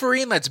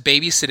Wolverine lets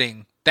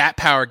babysitting, that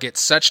power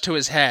gets such to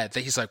his head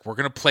that he's like, we're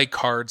going to play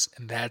cards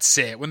and that's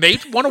it. When they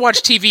want to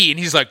watch TV and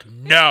he's like,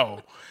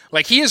 no.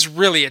 Like, he is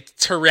really a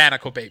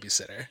tyrannical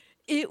babysitter.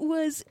 It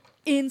was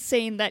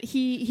insane that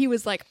he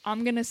was like,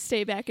 I'm going to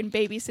stay back and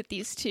babysit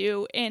these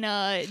two. And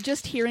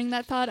just hearing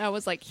that thought, I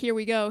was like, here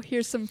we go.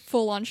 Here's some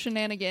full-on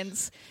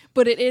shenanigans.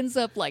 But it ends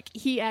up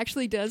he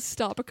actually does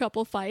stop a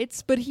couple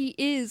fights, but he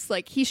is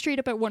he straight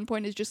up at one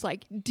point is just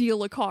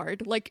deal a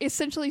card,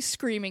 essentially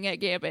screaming at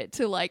Gambit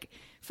to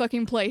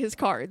fucking play his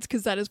cards,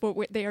 because that is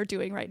what they are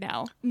doing right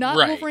now.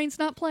 Wolverine's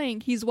not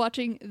playing, he's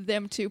watching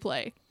them two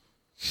play.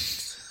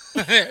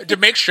 To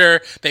make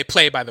sure they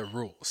play by the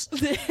rules.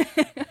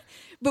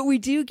 But we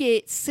do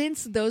get,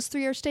 since those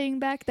three are staying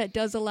back, that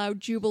does allow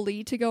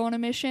Jubilee to go on a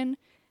mission.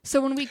 So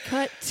when we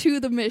cut to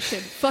the mission,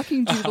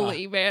 fucking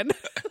Jubilee, man.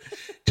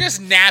 Just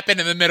napping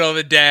in the middle of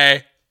the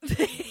day.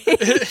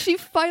 She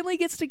finally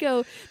gets to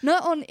go,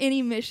 not on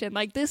any mission.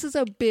 This is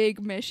a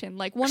big mission.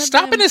 One of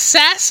Stop them, an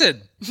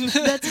assassin!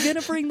 That's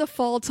gonna bring the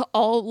fall to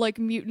all,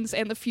 mutants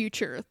and the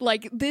future.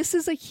 This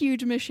is a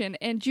huge mission.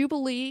 And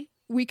Jubilee,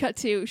 we cut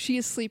to, she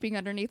is sleeping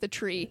underneath a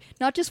tree.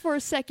 Not just for a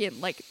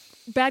second.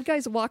 Bad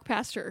guys walk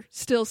past her,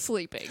 still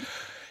sleeping.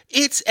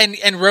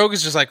 And Rogue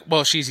is just like,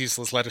 well, she's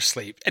useless, let her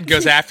sleep, and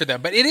goes after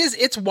them. But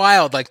it's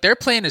wild. Their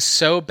plan is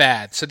so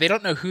bad, so they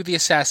don't know who the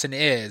assassin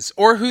is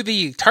or who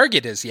the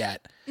target is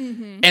yet.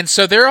 Mm-hmm. And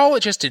so they're all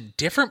just in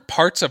different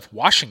parts of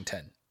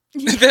Washington.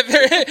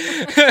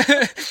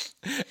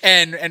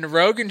 And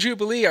Rogue and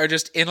Jubilee are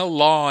just in a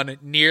lawn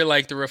near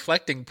the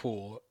reflecting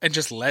pool and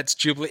just lets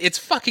Jubilee. It's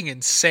fucking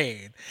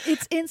insane.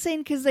 It's insane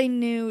because they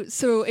knew.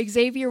 So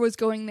Xavier was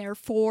going there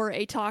for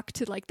a talk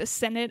to the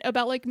Senate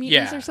about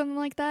mutants or something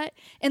like that,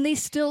 and they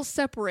still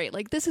separate.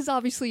 This is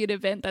obviously an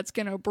event that's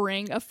going to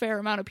bring a fair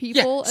amount of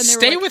people. Yeah, and they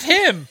stay with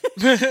him.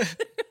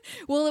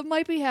 Well, it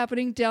might be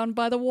happening down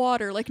by the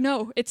water.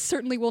 No, it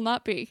certainly will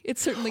not be.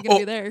 It's certainly going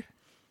to be there.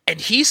 And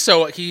he's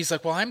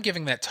like, well, I'm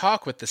giving that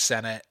talk with the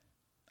Senate,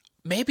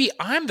 maybe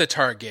I'm the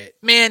target.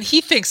 Man,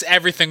 he thinks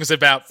everything's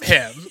about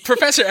him.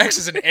 Professor X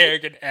is an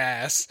arrogant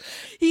ass.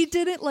 He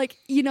didn't, like,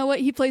 you know what?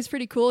 He plays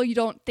pretty cool. You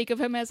don't think of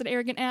him as an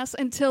arrogant ass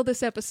until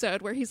this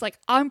episode where he's like,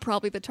 I'm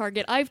probably the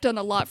target. I've done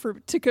a lot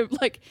to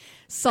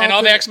solve. And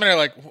all the X-Men are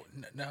like,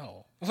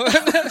 no.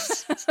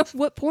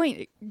 What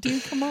point?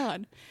 Dude, come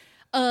on.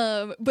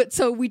 But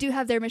so we do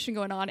have their mission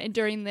going on, and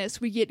during this,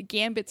 we get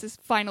Gambit's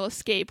final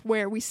escape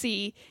where we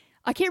see,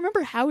 I can't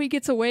remember how he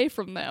gets away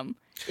from them.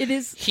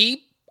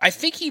 I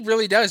think he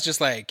really does,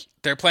 just like,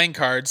 they're playing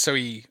cards, so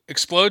he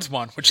explodes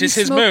one, which is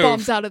his smoke move.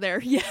 Bombs out of there,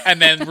 yeah.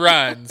 And then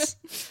runs.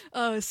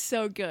 Oh,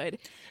 so good.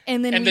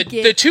 And then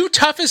the two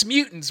toughest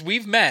mutants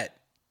we've met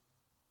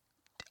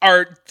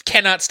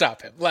cannot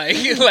stop him. Like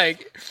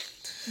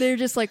they're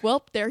just like,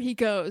 well, there he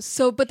goes.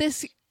 So, but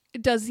this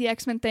does the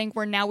X-Men thing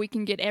where now we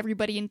can get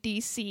everybody in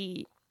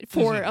DC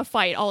for a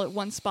fight all at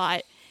one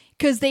spot.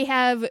 Because they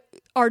have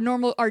our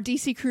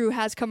DC crew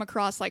has come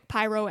across like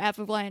Pyro,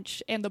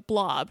 Avalanche, and the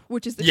Blob,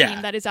 which is the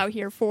team that is out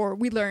here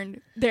we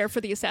learned there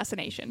for the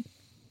assassination.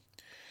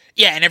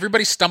 Yeah, and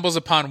everybody stumbles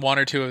upon one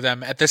or two of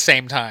them at the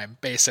same time,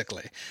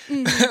 basically.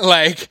 Mm-hmm.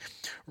 Like,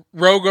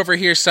 Rogue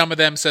overhears some of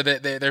them so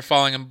that they're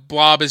following him.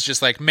 Blob is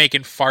just like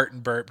making fart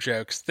and burp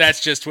jokes. That's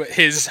just what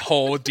his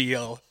whole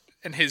deal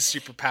and his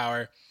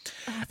superpower.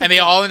 And they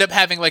all end up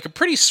having like a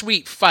pretty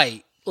sweet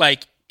fight,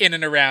 like in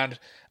and around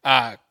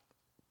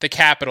the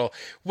Capitol.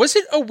 Was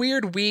it a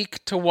weird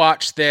week to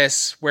watch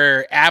this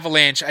where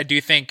Avalanche, I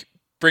do think,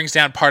 brings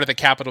down part of the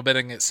Capitol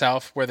building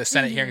itself where the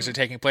Senate hearings are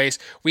taking place?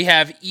 We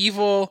have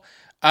evil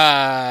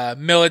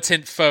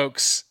militant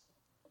folks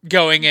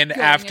going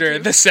after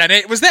the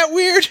Senate. Was that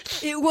weird?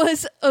 It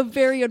was a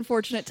very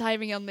unfortunate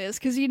timing on this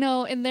because,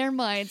 in their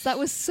minds, that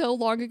was so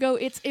long ago.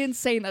 It's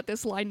insane that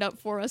this lined up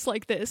for us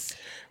like this.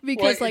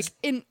 Because,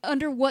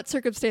 under what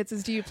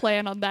circumstances do you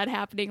plan on that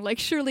happening? Like,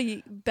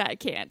 surely that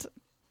can't.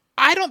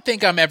 I don't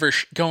think I'm ever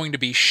going to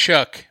be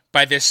shook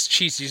by this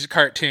cheesy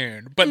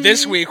cartoon, but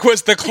this week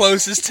was the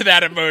closest to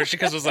that emotion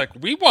because it was like,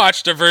 we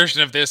watched a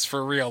version of this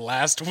for real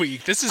last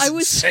week. This is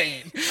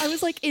insane. I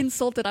was like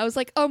insulted. I was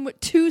like,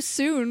 too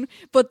soon,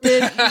 but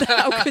then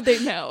how could they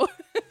know?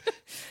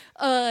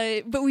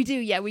 But we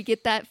do, we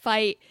get that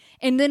fight.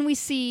 And then we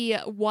see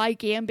why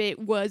Gambit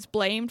was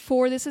blamed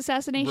for this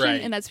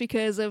assassination, and that's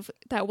because of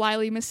that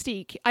wily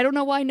Mystique. I don't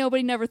know why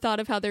nobody never thought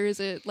of how there is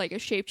a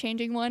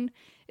shape-changing one.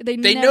 They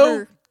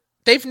never...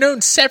 They've known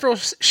several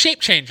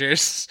shape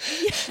changers,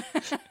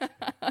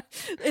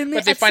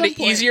 but they find it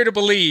easier to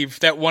believe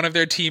that one of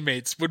their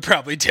teammates would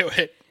probably do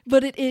it.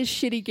 But it is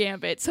shitty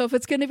Gambit, so if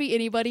it's going to be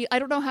anybody, I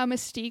don't know how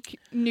Mystique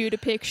knew to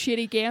pick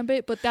shitty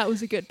Gambit, but that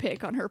was a good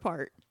pick on her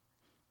part.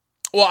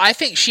 Well, I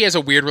think she has a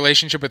weird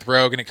relationship with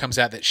Rogue, and it comes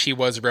out that she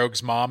was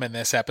Rogue's mom in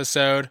this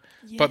episode.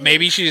 Yes. But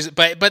maybe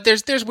but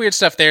there's weird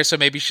stuff there, so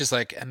maybe she's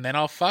like, and then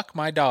I'll fuck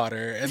my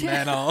daughter, and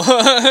then I'll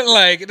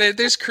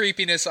there's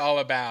creepiness all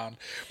abound.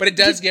 But it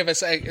does give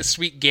us a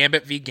sweet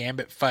Gambit v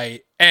Gambit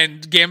fight,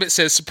 and Gambit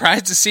says,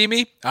 "Surprised to see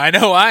me? I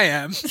know I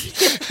am."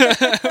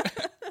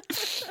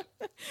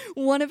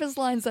 One of his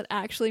lines that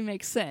actually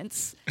makes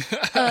sense.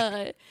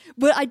 But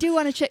I do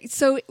want to check.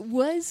 So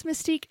was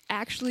Mystique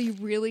actually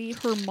really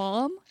her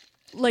mom?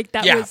 Like,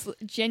 that was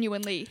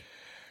genuinely...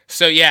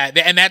 So,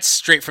 and that's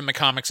straight from the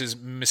comics is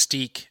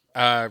Mystique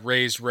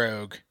raised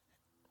Rogue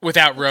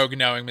without Rogue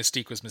knowing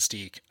Mystique was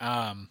Mystique.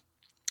 Well,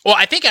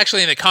 I think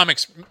actually in the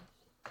comics,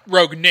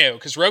 Rogue knew,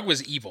 because Rogue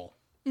was evil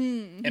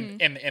in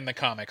the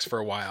comics for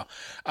a while.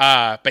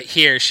 But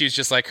here, she was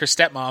just like her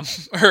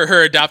stepmom,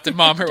 her adopted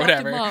mom or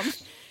whatever. Mom.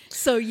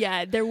 So,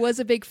 there was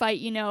a big fight,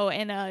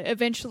 and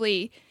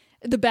eventually...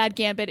 the bad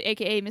Gambit,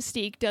 a.k.a.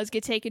 Mystique, does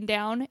get taken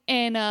down.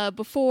 And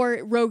before,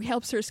 Rogue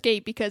helps her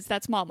escape because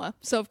that's Mama.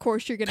 So, of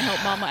course, you're going to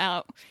help Mama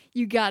out.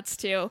 You gots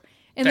to.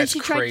 And that's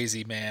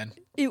crazy, man.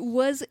 It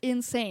was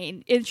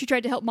insane. And she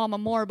tried to help Mama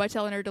more by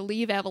telling her to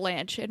leave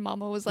Avalanche. And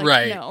Mama was like,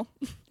 no,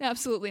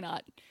 absolutely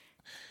not.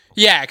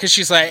 Yeah, because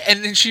she's like,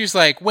 and then she was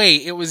like,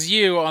 wait, it was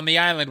you on the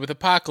island with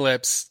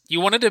Apocalypse. You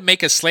wanted to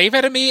make a slave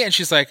out of me? And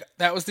she's like,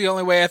 that was the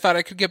only way I thought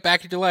I could get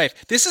back into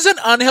life. This is an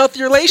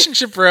unhealthy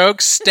relationship, Rogue.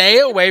 Stay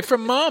away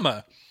from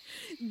Mama.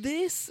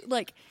 This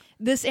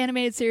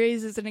animated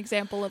series is an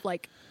example of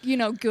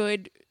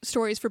good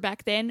stories for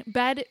back then.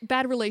 Bad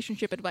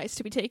relationship advice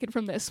to be taken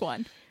from this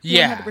one.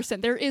 Yeah.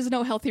 100%. There is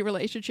no healthy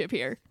relationship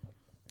here.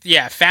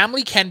 Yeah,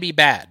 family can be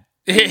bad.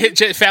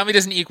 Family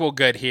doesn't equal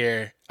good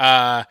here.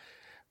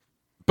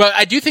 But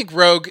I do think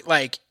Rogue,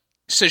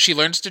 so she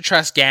learns to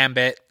trust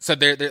Gambit. So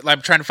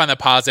I'm trying to find the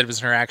positives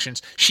in her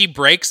actions. She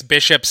breaks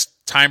Bishop's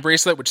time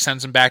bracelet, which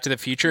sends him back to the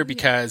future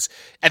because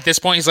at this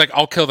point he's like,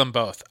 I'll kill them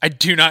both. I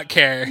do not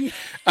care.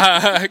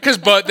 Because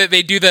both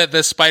they do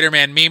the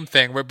Spider-Man meme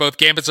thing where both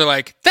Gambits are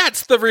like,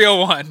 that's the real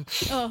one.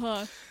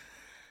 Uh-huh.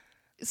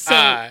 So,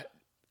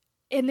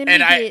 and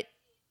then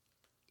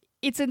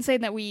it's insane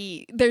that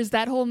there's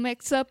that whole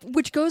mix-up,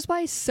 which goes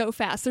by so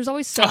fast. There's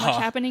always so much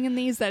happening in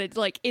these that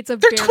they're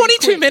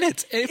 22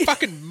 minutes, and it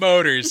fucking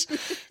motors.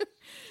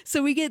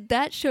 So we get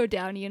that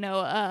showdown,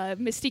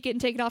 Mystique getting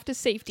taken off to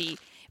safety.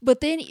 But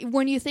then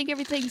when you think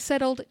everything's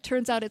settled,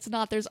 turns out it's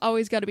not. There's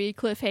always got to be a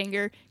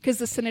cliffhanger because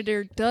the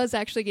senator does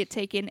actually get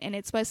taken, and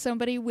it's by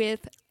somebody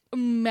with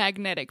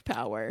magnetic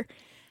power.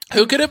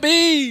 Who could it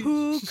be?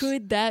 Who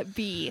could that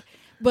be?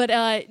 But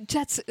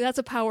that's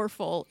a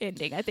powerful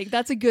ending. I think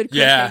that's a good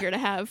cliffhanger to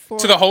have for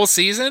to the whole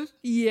season.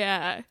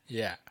 Yeah.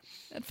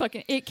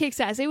 It kicks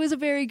ass. It was a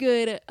very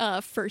good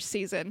first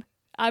season.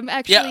 I'm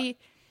actually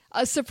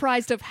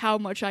surprised of how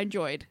much I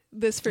enjoyed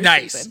this first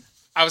season.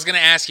 I was going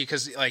to ask you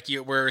because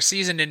we're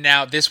seasoned in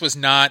now. This was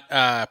not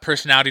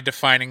personality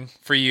defining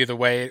for you the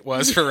way it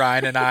was for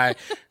Ryan and I.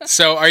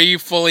 So are you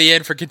fully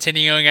in for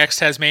continuing X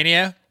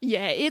Tasmania?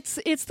 Yeah,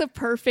 it's the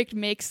perfect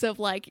mix of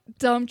like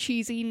dumb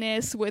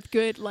cheesiness with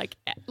good like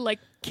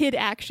kid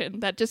action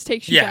that just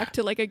takes you back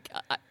to like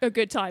a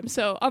good time.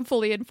 So I'm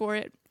fully in for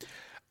it.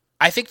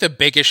 I think the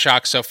biggest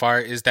shock so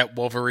far is that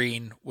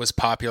Wolverine was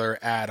popular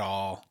at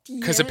all.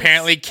 Because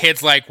apparently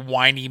kids like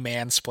whiny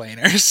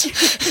mansplainers.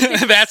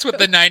 That's what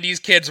the 90s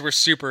kids were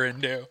super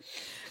into.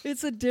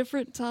 It's a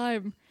different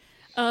time.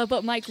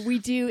 But Mike,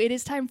 it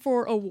is time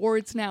for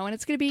awards now. And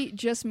it's going to be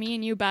just me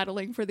and you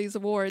battling for these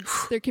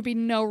awards. There could be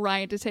no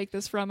Ryan to take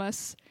this from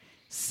us.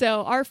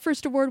 So our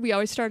first award we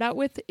always start out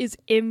with is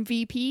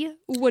MVP.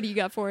 What do you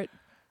got for it?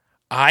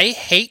 I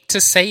hate to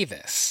say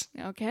this.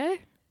 Okay.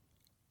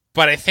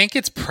 But I think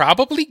it's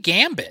probably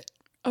Gambit.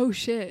 Oh,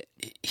 shit.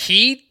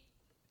 He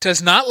does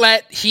not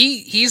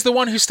he's the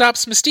one who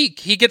stops Mystique.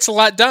 He gets a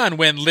lot done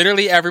when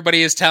literally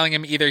everybody is telling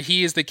him either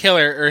he is the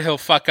killer or he'll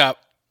fuck up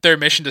their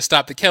mission to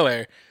stop the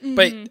killer. Mm-hmm.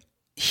 But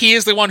he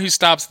is the one who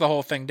stops the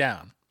whole thing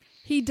down.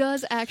 He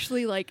does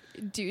actually,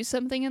 do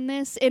something in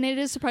this, and it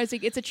is surprising.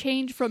 It's a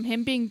change from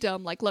him being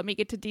dumb, let me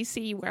get to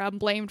DC where I'm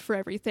blamed for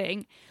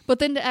everything, but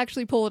then to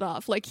actually pull it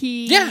off.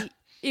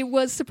 It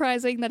was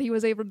surprising that he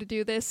was able to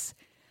do this.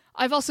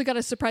 I've also got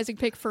a surprising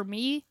pick for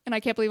me, and I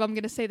can't believe I'm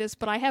going to say this,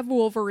 but I have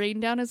Wolverine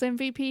down as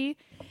MVP.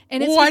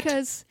 And it's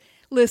because,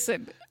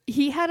 listen,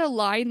 he had a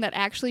line that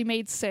actually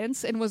made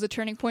sense and was a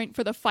turning point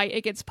for the fight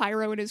against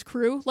Pyro and his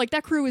crew.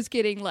 That crew was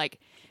getting,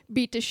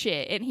 beat to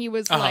shit, and he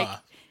was,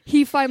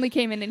 he finally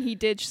came in and he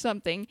did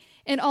something.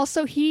 And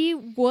also, he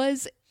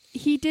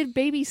did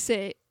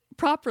babysit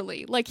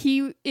properly.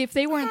 If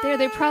they weren't there,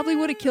 they probably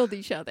would have killed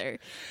each other.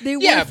 They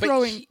were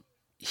throwing...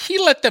 He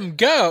let them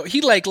go. He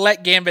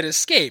let Gambit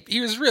escape.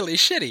 He was really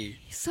shitty.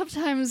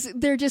 Sometimes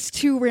they're just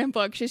too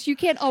rambunctious. You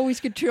can't always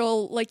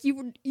control.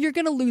 You're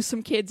gonna lose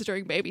some kids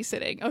during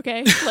babysitting.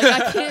 Okay,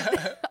 I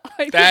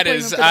can't. That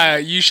is,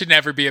 you should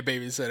never be a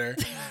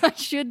babysitter. I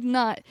should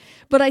not.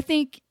 But I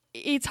think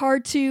it's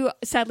hard to.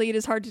 Sadly, it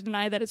is hard to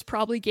deny that it's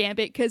probably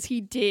Gambit because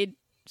he did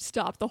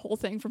stop the whole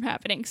thing from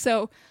happening.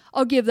 So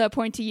I'll give that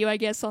point to you, I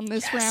guess, on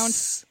this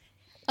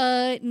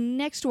round.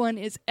 Next one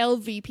is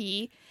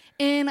LVP.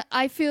 And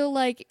I feel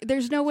like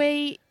there's no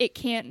way it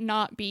can't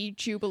not be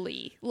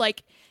Jubilee.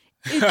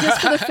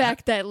 Just for the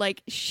fact that,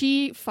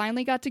 she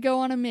finally got to go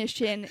on a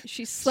mission.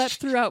 She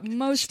slept throughout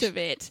most of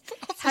it.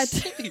 Had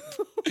to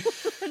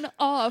run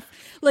off.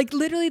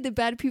 Literally the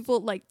bad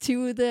people,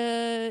 two of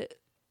the,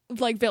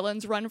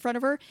 villains run in front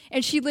of her.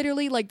 And she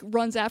literally,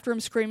 runs after him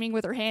screaming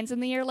with her hands in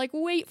the air,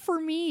 wait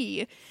for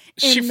me.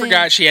 She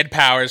forgot she had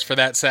powers for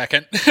that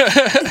second.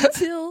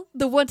 Until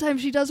the one time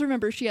she does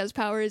remember she has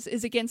powers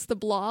is against the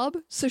Blob.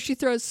 So she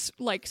throws,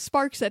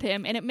 sparks at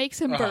him, and it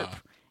makes him burp.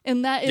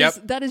 And that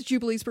is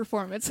Jubilee's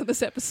performance in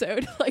this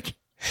episode.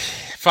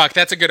 Fuck,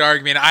 that's a good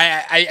argument.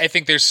 I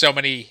think there's so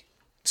many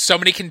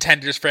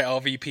contenders for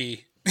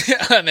LVP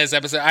on this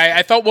episode.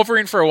 I felt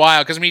Wolverine for a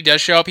while because when he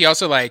does show up, he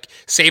also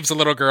saves a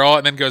little girl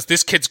and then goes,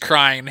 "This kid's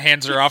crying," and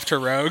hands her off to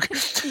Rogue.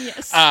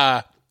 Yes.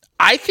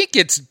 I think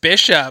it's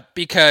Bishop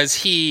because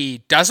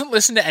he doesn't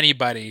listen to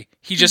anybody.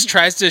 He just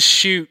tries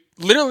to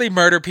literally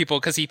murder people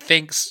because he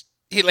thinks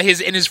in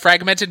his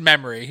fragmented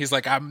memory, he's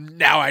like, I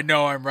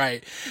know I'm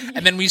right.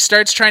 And then when he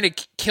starts trying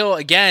to kill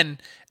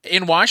again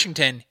in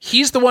Washington,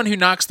 he's the one who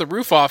knocks the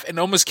roof off and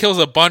almost kills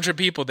a bunch of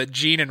people that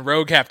Jean and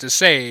Rogue have to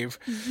save.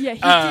 Yeah, he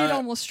did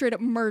almost straight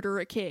up murder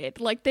a kid.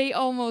 They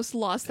almost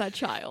lost that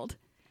child.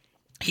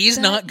 He's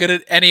not good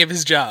at any of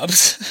his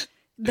jobs.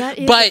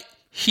 But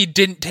he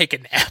didn't take a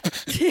nap.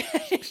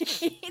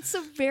 It's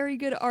a very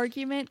good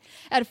argument.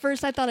 At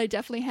first, I thought I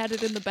definitely had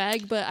it in the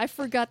bag, but I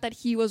forgot that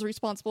he was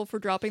responsible for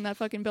dropping that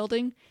fucking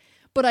building.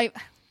 But I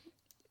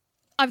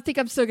think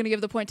I'm still going to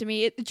give the point to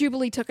me.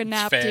 Jubilee took a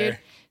nap, dude.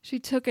 She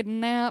took a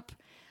nap.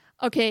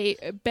 Okay,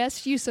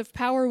 best use of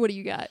power, what do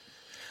you got?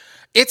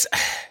 It's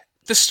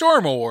the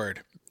Storm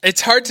Award.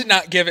 It's hard to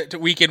not give it to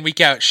week in,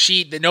 week out.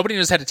 Nobody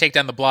knows how to take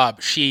down the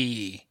Blob.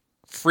 She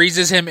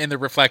freezes him in the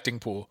reflecting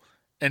pool.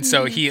 And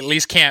so he at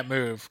least can't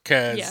move,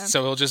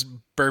 so he'll just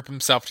burp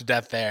himself to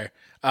death there.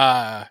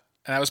 And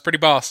that was pretty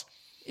boss.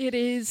 It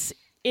is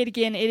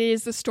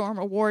the Storm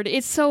Award.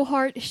 It's so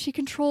hard. She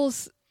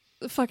controls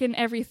fucking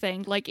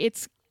everything.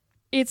 It's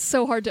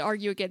so hard to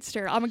argue against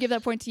her. I'm going to give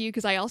that point to you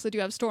because I also do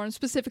have Storm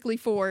specifically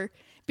for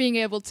being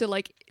able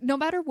to, no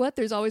matter what,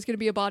 there's always going to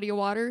be a body of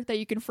water that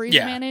you can freeze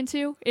a man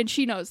into. And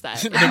she knows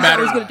that. And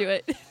water's going to do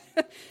it.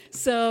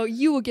 So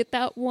you will get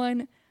that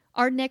one.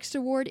 Our next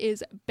award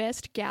is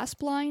Best Gas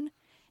Blind.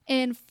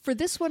 And for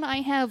this one,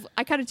 I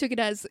kind of took it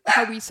as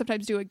how we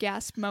sometimes do a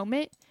gasp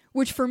moment,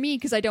 which for me,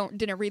 because I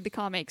didn't read the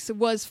comics,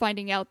 was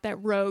finding out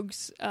that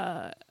Rogue's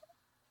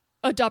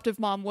adoptive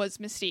mom was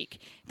Mystique.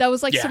 That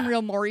was like some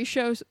real Maury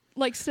show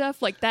like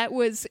stuff. Like that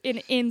was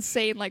an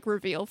insane like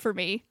reveal for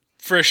me.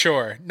 For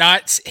sure.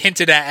 Not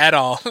hinted at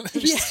all. It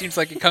just seems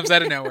like it comes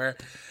out of nowhere.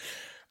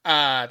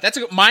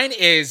 Mine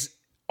is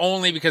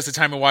only because the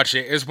time I watched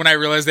it is when I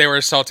realized they were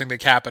assaulting the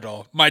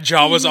Capitol. My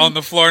jaw was on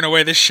the floor in a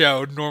way the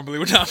show normally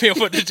would not be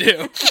able to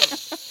do.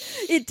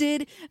 It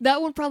did.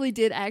 That one probably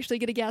did actually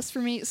get a gasp for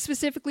me,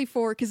 specifically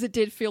because it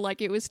did feel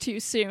like it was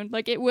too soon.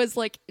 Like it was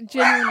like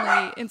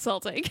genuinely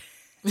insulting.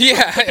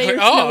 Yeah. There's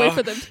no way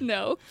for them to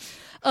know.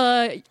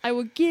 I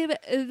will give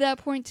that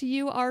point to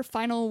you. Our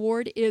final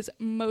award is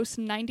most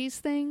 90s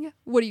thing.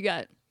 What do you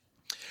got?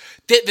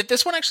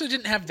 This one actually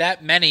didn't have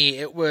that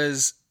many.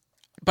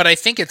 But I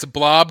think it's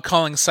Blob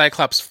calling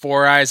Cyclops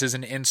Four Eyes as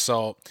an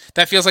insult.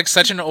 That feels like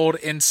such an old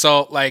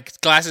insult. Like,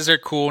 glasses are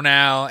cool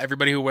now.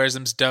 Everybody who wears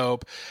them's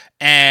dope.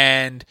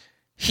 And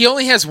he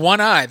only has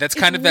one eye. That's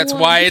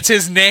why it's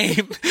his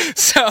name.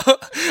 So,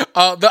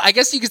 I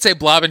guess you could say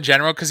Blob in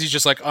general, because he's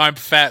just like, I'm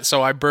fat,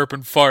 so I burp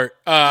and fart.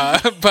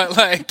 But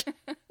like,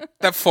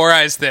 that Four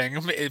Eyes thing,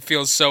 it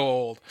feels so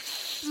old.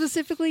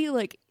 Specifically,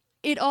 like,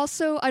 it's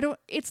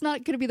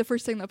not going to be the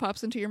first thing that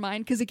pops into your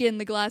mind, because again,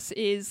 the glass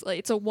is, like,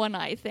 it's a one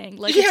eye thing.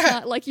 Like, it's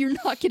not, like, you're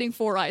not getting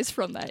four eyes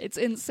from that. It's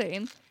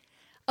insane.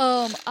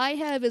 I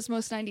have as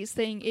most 90s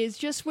thing is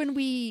just when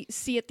we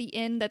see at the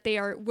end that they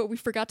are, what we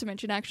forgot to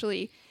mention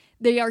actually,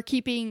 they are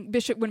keeping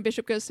Bishop, when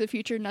Bishop goes to the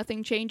future,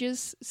 nothing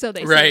changes. So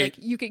they say, like,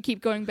 you can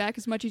keep going back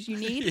as much as you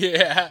need.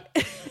 Yeah.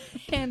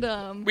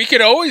 And, we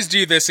could always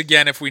do this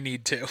again if we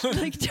need to.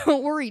 Like,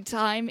 don't worry,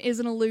 time is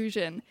an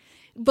illusion.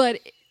 But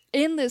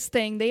in this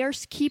thing, they are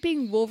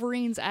keeping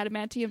Wolverine's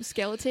adamantium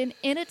skeleton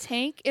in a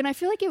tank, and I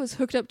feel like it was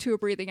hooked up to a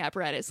breathing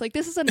apparatus. Like,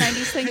 this is a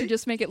 90s thing to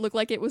just make it look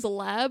like it was a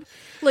lab.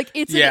 Like,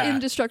 it's an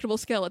indestructible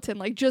skeleton.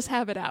 Like, just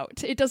have it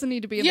out. It doesn't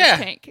need to be in this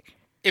tank.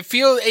 It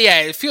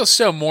feels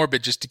so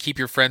morbid just to keep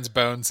your friend's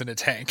bones in a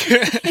tank.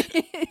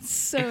 It's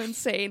so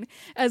insane.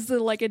 As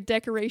a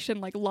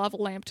decoration, like, lava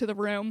lamp to the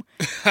room.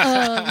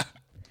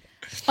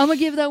 I'm going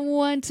to give that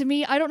one to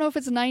me. I don't know if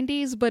it's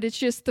 90s, but it's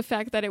just the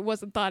fact that it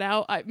wasn't thought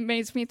out. It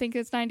makes me think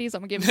it's 90s.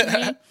 I'm going to give it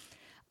to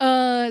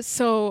me.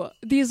 So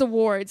these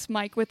awards,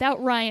 Mike,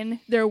 without Ryan,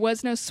 there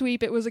was no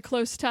sweep. It was a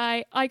close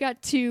tie. I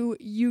got 2.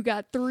 You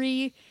got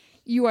 3.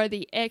 You are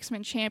the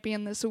X-Men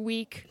champion this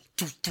week.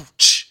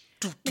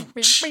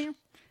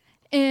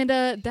 And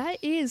that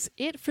is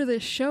it for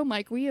this show,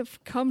 Mike. We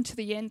have come to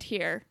the end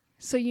here.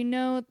 So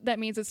that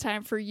means it's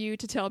time for you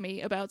to tell me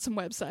about some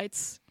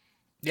websites.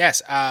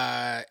 Yes,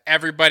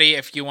 everybody,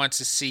 if you want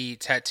to see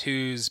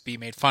tattoos be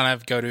made fun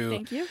of, go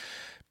to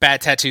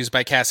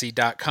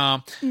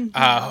badtattoosbycassie.com.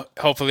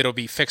 Hopefully it'll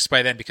be fixed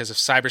by then because of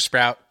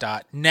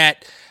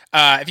cybersprout.net.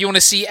 If you want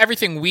to see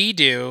everything we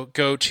do,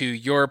 go to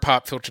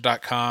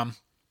yourpopfilter.com.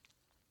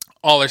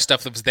 All our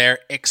stuff lives there,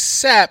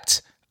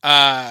 except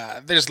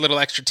there's little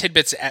extra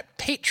tidbits at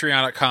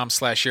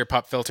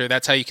patreon.com/yourpopfilter.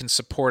 That's how you can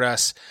support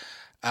us.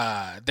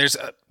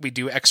 We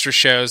do extra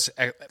shows,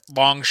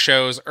 long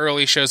shows,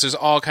 early shows. There's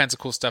all kinds of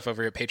cool stuff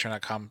over at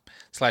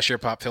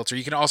patreon.com/yourpopfilter.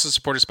 You can also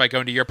support us by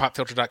going to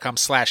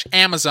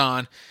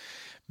yourpopfilter.com/Amazon.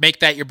 Make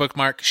that your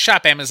bookmark.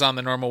 Shop Amazon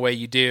the normal way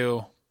you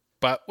do,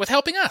 but with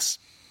helping us.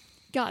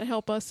 Gotta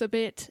help us a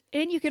bit.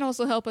 And you can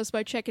also help us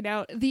by checking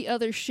out the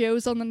other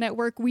shows on the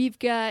network.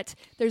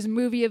 There's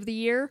Movie of the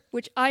Year,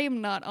 which I am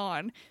not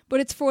on,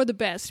 but it's for the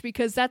best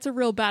because that's a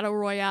real battle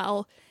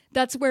royale.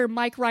 That's where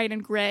Mike, Ryan,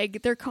 and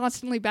Greg, they're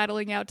constantly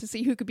battling out to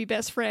see who could be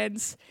best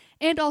friends,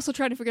 and also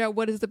trying to figure out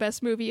what is the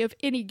best movie of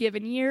any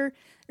given year.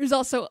 There's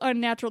also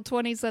Unnatural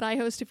 20s that I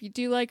host if you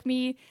do like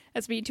me.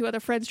 That's me and 2 other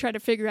friends trying to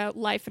figure out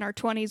life in our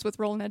 20s with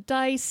rolling a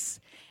dice.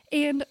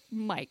 And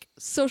Mike,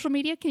 social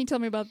media, can you tell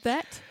me about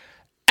that?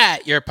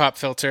 At Your Pop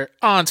Filter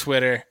on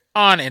Twitter,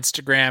 on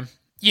Instagram.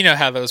 You know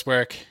how those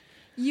work.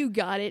 You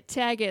got it.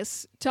 Tag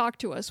us, talk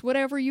to us,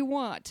 whatever you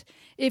want.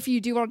 If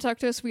you do want to talk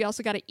to us, we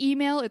also got an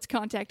email. It's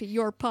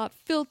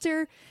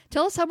contact@yourpopfilter.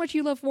 Tell us how much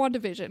you love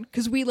WandaVision,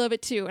 because we love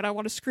it too, and I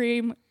want to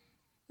scream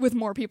with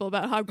more people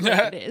about how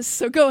great it is.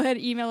 So go ahead,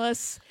 email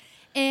us.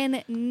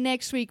 And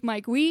next week,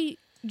 Mike, we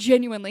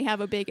genuinely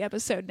have a big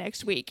episode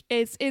next week.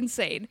 It's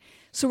insane.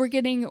 So we're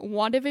getting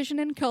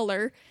WandaVision in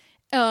color.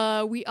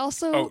 We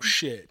also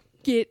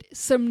get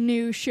some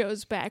new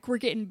shows back. We're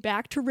getting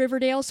back to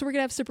Riverdale, so we're going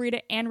to have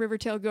Sabrina and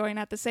Riverdale going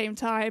at the same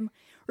time.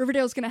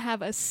 Riverdale's going to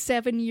have a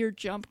 7-year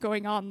jump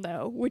going on,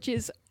 though, which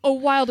is a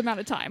wild amount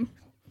of time.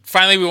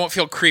 Finally, we won't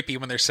feel creepy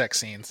when there's sex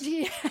scenes.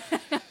 Yeah.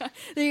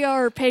 They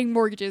are paying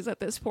mortgages at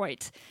this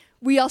point.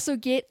 We also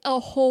get a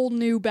whole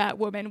new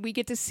Batwoman. We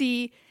get to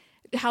see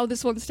how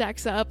this one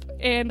stacks up,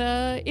 and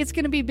it's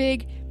going to be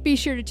big. Be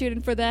sure to tune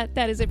in for that.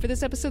 That is it for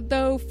this episode,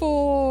 though.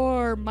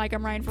 For Mike,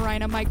 I'm Ryan. For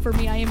Ryan, I'm Mike. For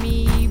me, I am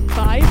me.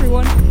 Bye,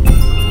 everyone.